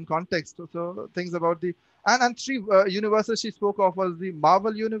in the Indian context. So things about the and 3 universes she spoke of was the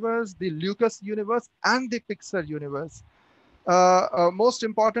Marvel universe, the Lucas universe, and the Pixar universe. Most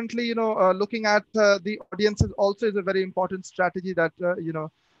importantly, looking at the audiences also is a very important strategy that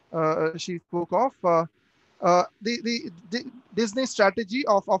she spoke of. The Disney strategy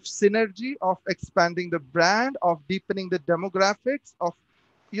of synergy, of expanding the brand, of deepening the demographics, of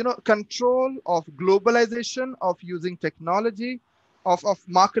control, of globalization, of using technology, of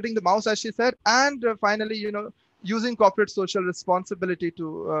marketing the mouse, as she said, and finally using corporate social responsibility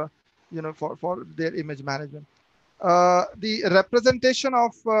to for their image management. The representation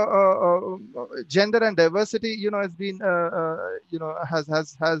of gender and diversity, has been,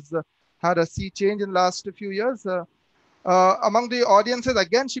 has had a sea change in the last few years. Among the audiences,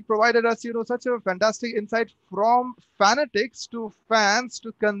 again, she provided us, such a fantastic insight from fanatics to fans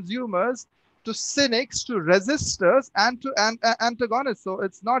to consumers to cynics to resistors and to antagonists. So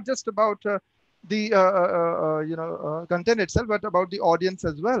it's not just about the content itself, but about the audience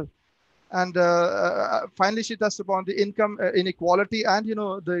as well. And finally, she touched upon the income inequality and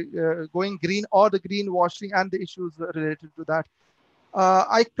the going green or the greenwashing and the issues related to that.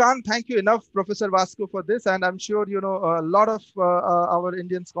 I can't thank you enough, Professor Wasko, for this, and I'm sure a lot of our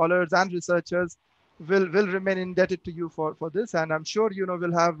Indian scholars and researchers will remain indebted to you for this, and I'm sure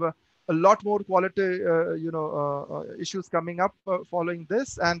we'll have a lot more quality issues coming up following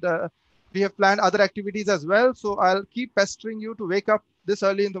this, and we have planned other activities as well. So I'll keep pestering you to wake up this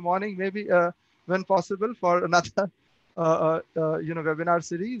early in the morning, maybe when possible, for another webinar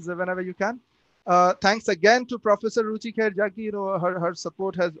series whenever you can. Thanks again to Professor Ruchi Khairjaki. Her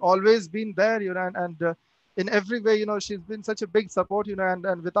support has always been there, and in every way, she's been such a big support,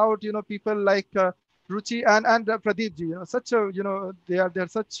 and without, people like Ruchi and Pradeep ji, such a, they're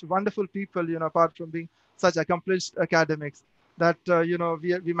such wonderful people, apart from being such accomplished academics, that,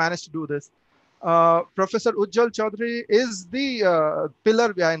 we managed to do this. Professor Ujjwal Chaudhary is the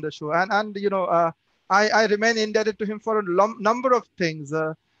pillar behind the show, and I remain indebted to him for a number of things.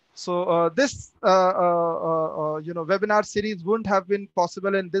 So this webinar series wouldn't have been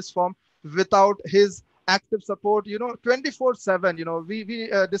possible in this form without his active support. 24/7. We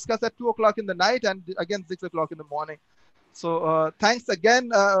discuss at 2 o'clock in the night and again 6 o'clock in the morning. So thanks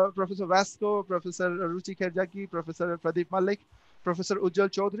again, Professor Wasko, Professor Ruchi Khairjaki, Professor Pradeep Malik, Professor Ujjwal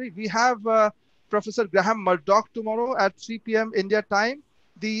Chaudhary. We have Professor Graham Murdoch tomorrow at 3 p.m. India time.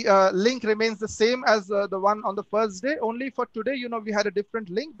 The link remains the same as the one on the first day. Only for today, we had a different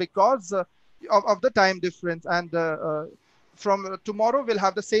link because of the time difference. And from tomorrow, we'll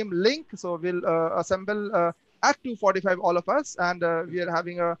have the same link. So we'll assemble at 2:45, all of us. And we are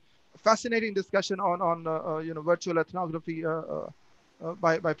having a fascinating discussion on virtual ethnography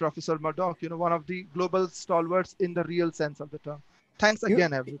by Professor Murdoch, one of the global stalwarts in the real sense of the term. Thanks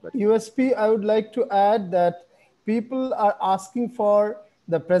again, everybody. USP, I would like to add that people are asking for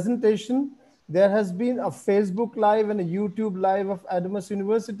the presentation. There has been a Facebook Live and a YouTube Live of Adamas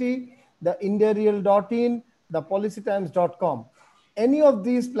University, the IndiaReal.in, the PolicyTimes.com. Any of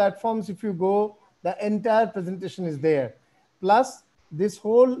these platforms, if you go, the entire presentation is there. Plus, this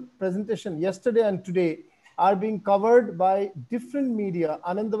whole presentation yesterday and today are being covered by different media,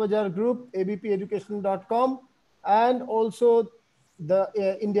 Anandabajar Group, abpeducation.com, and also the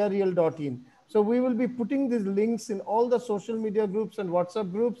IndiaReal.in. So we will be putting these links in all the social media groups and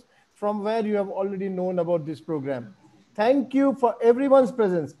WhatsApp groups from where you have already known about this program. Thank you for everyone's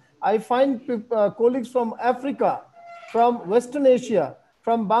presence. I find colleagues from Africa, from Western Asia,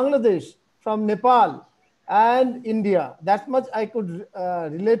 from Bangladesh, from Nepal, and India. That much I could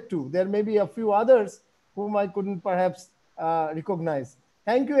relate to. There may be a few others whom I couldn't perhaps recognize.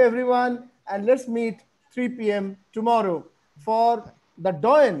 Thank you, everyone. And let's meet 3 p.m. tomorrow for the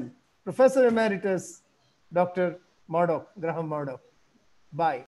Doyen, Professor Emeritus, Dr. Murdoch, Graham Murdoch. Bye.